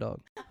about my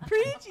dog.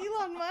 Preach,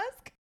 Elon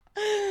Musk.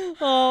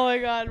 Oh my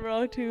god,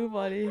 bro, too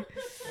funny.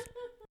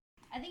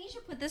 I think you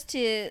should put this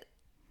to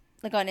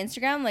like on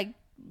Instagram. Like,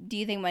 do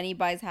you think money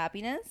buys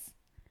happiness?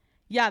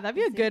 Yeah, that'd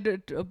be a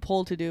good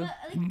poll to do.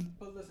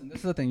 But listen, this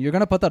is the thing. You're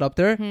gonna put that up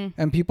there,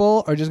 and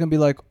people are just gonna be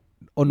like,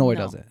 "Oh no, it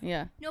doesn't."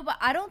 Yeah. No, but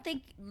I don't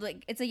think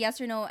like it's a yes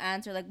or no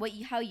answer. Like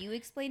how you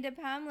explained it,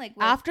 Pam. Like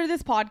After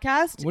this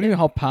podcast, What do you mean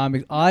how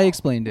Pam? I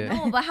explained it.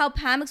 no, but how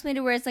Pam explained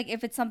it, where it's like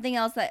if it's something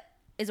else that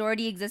is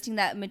already existing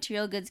that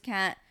material goods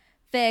can't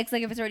fix,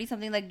 like if it's already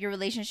something like your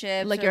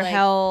relationship, like your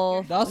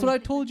health. That's what I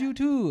told you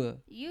too.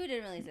 You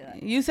didn't really say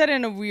that. You said it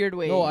in a weird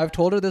way. No, I've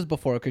told her this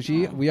before because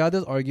we had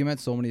this argument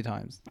so many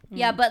times.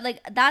 Yeah, but like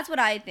that's what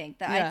I think.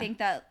 That Yeah. I think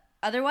that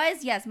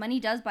otherwise, yes, money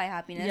does buy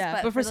happiness.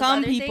 Yeah, but for those some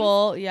other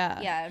people, things,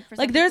 yeah. for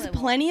some Like there's people it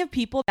won't. plenty of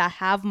people that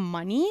have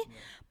money,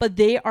 but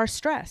they are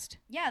stressed.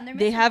 Yeah, and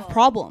They have miserable.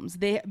 problems.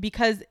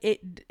 Because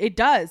it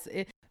does.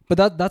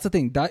 But that's the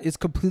thing. That is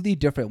completely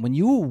different. When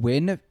you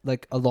win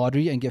like a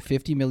lottery and get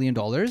 $50 million,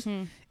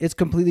 it's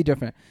completely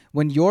different.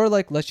 When you're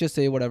like, let's just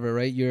say whatever,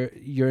 right?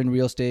 You're in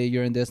real estate,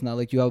 you're in this now,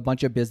 like you have a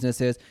bunch of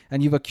businesses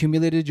and you've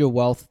accumulated your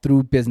wealth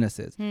through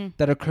businesses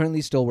that are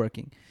currently still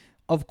working.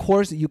 Of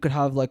course, you could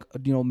have like,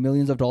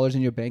 millions of dollars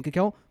in your bank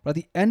account, but at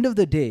the end of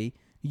the day,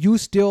 you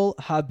still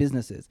have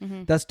businesses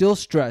that's still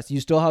stress. You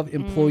still have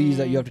employees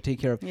that you have to take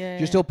care of.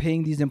 You're still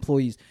paying these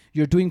employees.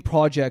 You're doing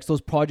projects. Those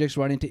projects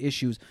run into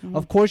issues.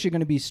 Of course, you're going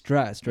to be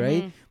stressed,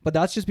 right? But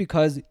that's just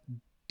because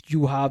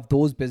you have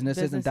those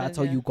businesses and that's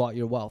how you got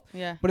your wealth.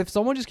 Yeah. But if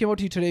someone just came out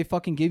to you today,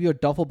 fucking gave you a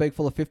duffel bag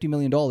full of $50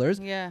 million,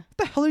 Yeah. what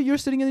the hell are you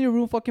sitting in your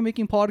room fucking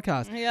making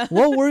podcasts? Yeah.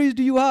 What worries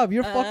do you have?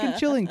 You're fucking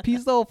chilling.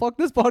 Peace out. Fuck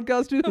this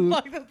podcast too.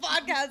 Fuck this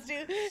podcast,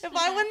 dude. If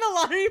I win the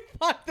lottery,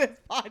 fuck this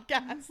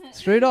podcast.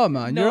 Straight up,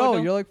 man. No, You're out.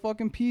 don't. You're like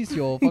fucking peace,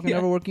 yo. Fucking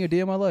never working a day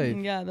in my life.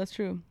 Yeah, that's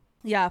true.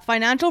 Yeah,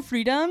 financial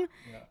freedom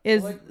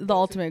is the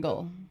ultimate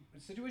goal. The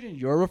situation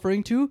you're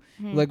referring to,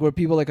 like where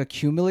people like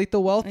accumulate the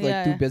wealth, like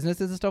Yeah. through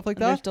businesses and stuff like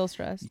They're that, still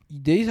stressed.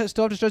 they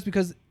still have to stress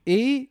because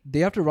they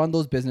have to run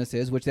those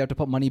businesses, which they have to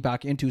put money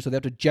back into, so they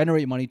have to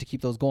generate money to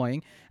keep those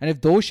going. And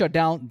if those shut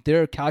down,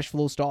 their cash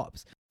flow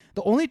stops.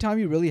 The only time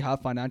you really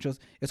have financials,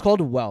 it's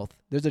called wealth.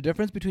 There's a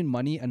difference between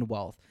money and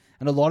wealth.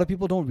 And a lot of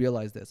people don't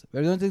realize this.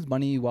 Everyone thinks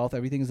money, wealth,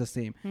 everything is the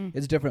same.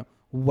 It's different.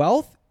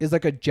 Wealth is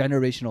like a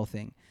generational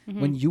thing.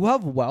 When you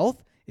have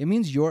wealth, it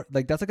means you're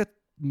like, that's like a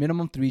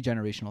minimum 3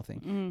 generational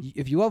thing.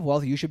 If you have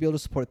wealth, you should be able to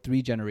support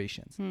 3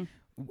 generations.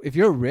 If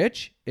you're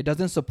rich, it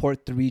doesn't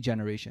support 3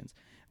 generations.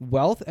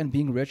 Wealth and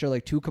being rich are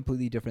like 2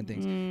 completely different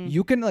things.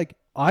 You can like,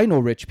 I know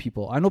rich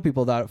people. I know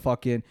people that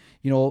fucking,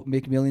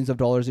 make millions of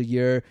dollars a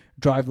year,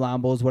 drive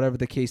Lambos, whatever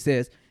the case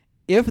is.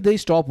 If they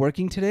stop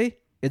working today,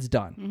 it's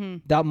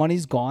done. That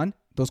money's gone.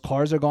 Those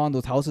cars are gone.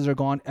 Those houses are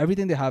gone.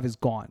 Everything they have is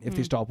gone if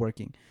they stop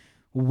working.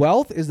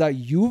 Wealth is that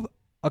you've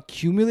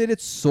accumulated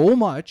so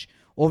much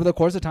over the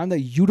course of time that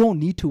you don't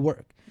need to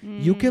work.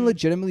 You can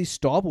legitimately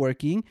stop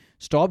working,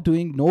 stop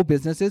doing no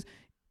businesses,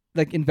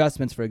 like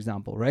investments, for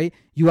example, right?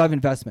 You have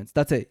investments.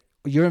 That's it.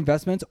 Your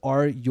investments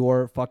are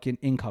your fucking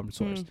income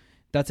source.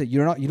 That's it.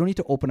 You don't need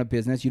to open a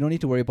business. You don't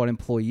need to worry about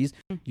employees.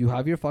 You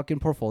have your fucking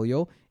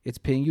portfolio. It's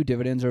paying you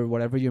dividends or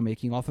whatever you're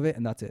making off of it.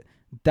 And that's it.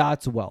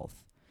 That's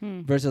wealth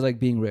versus like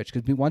being rich.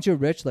 Because once you're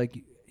rich, like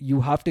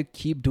you have to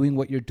keep doing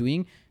what you're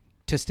doing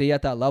to stay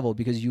at that level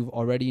because you've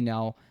already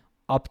now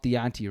upped the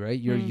ante, right?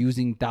 You're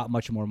using that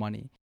much more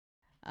money.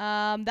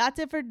 That's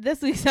it for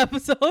this week's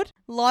episode.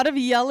 A lot of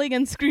yelling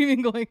and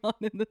screaming going on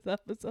in this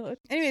episode.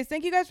 Anyways,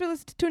 thank you guys for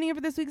tuning in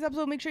for this week's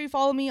episode. Make sure you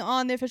follow me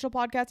on the official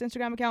podcast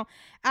Instagram account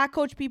at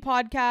Coach P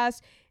Podcast.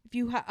 If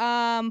you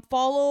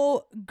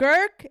follow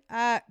Girk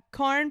at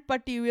Karn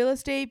Patti Real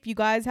Estate. If you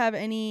guys have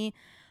any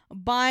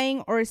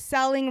buying or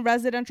selling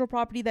residential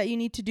property that you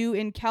need to do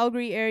in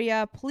Calgary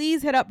area,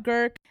 please hit up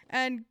Girk.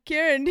 And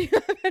Karen, do you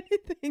have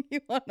anything you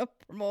want to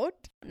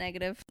promote?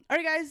 Negative. All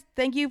right, guys.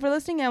 Thank you for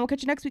listening, and we'll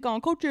catch you next week on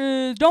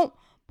Coaches Don't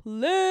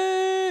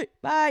Play.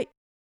 Bye.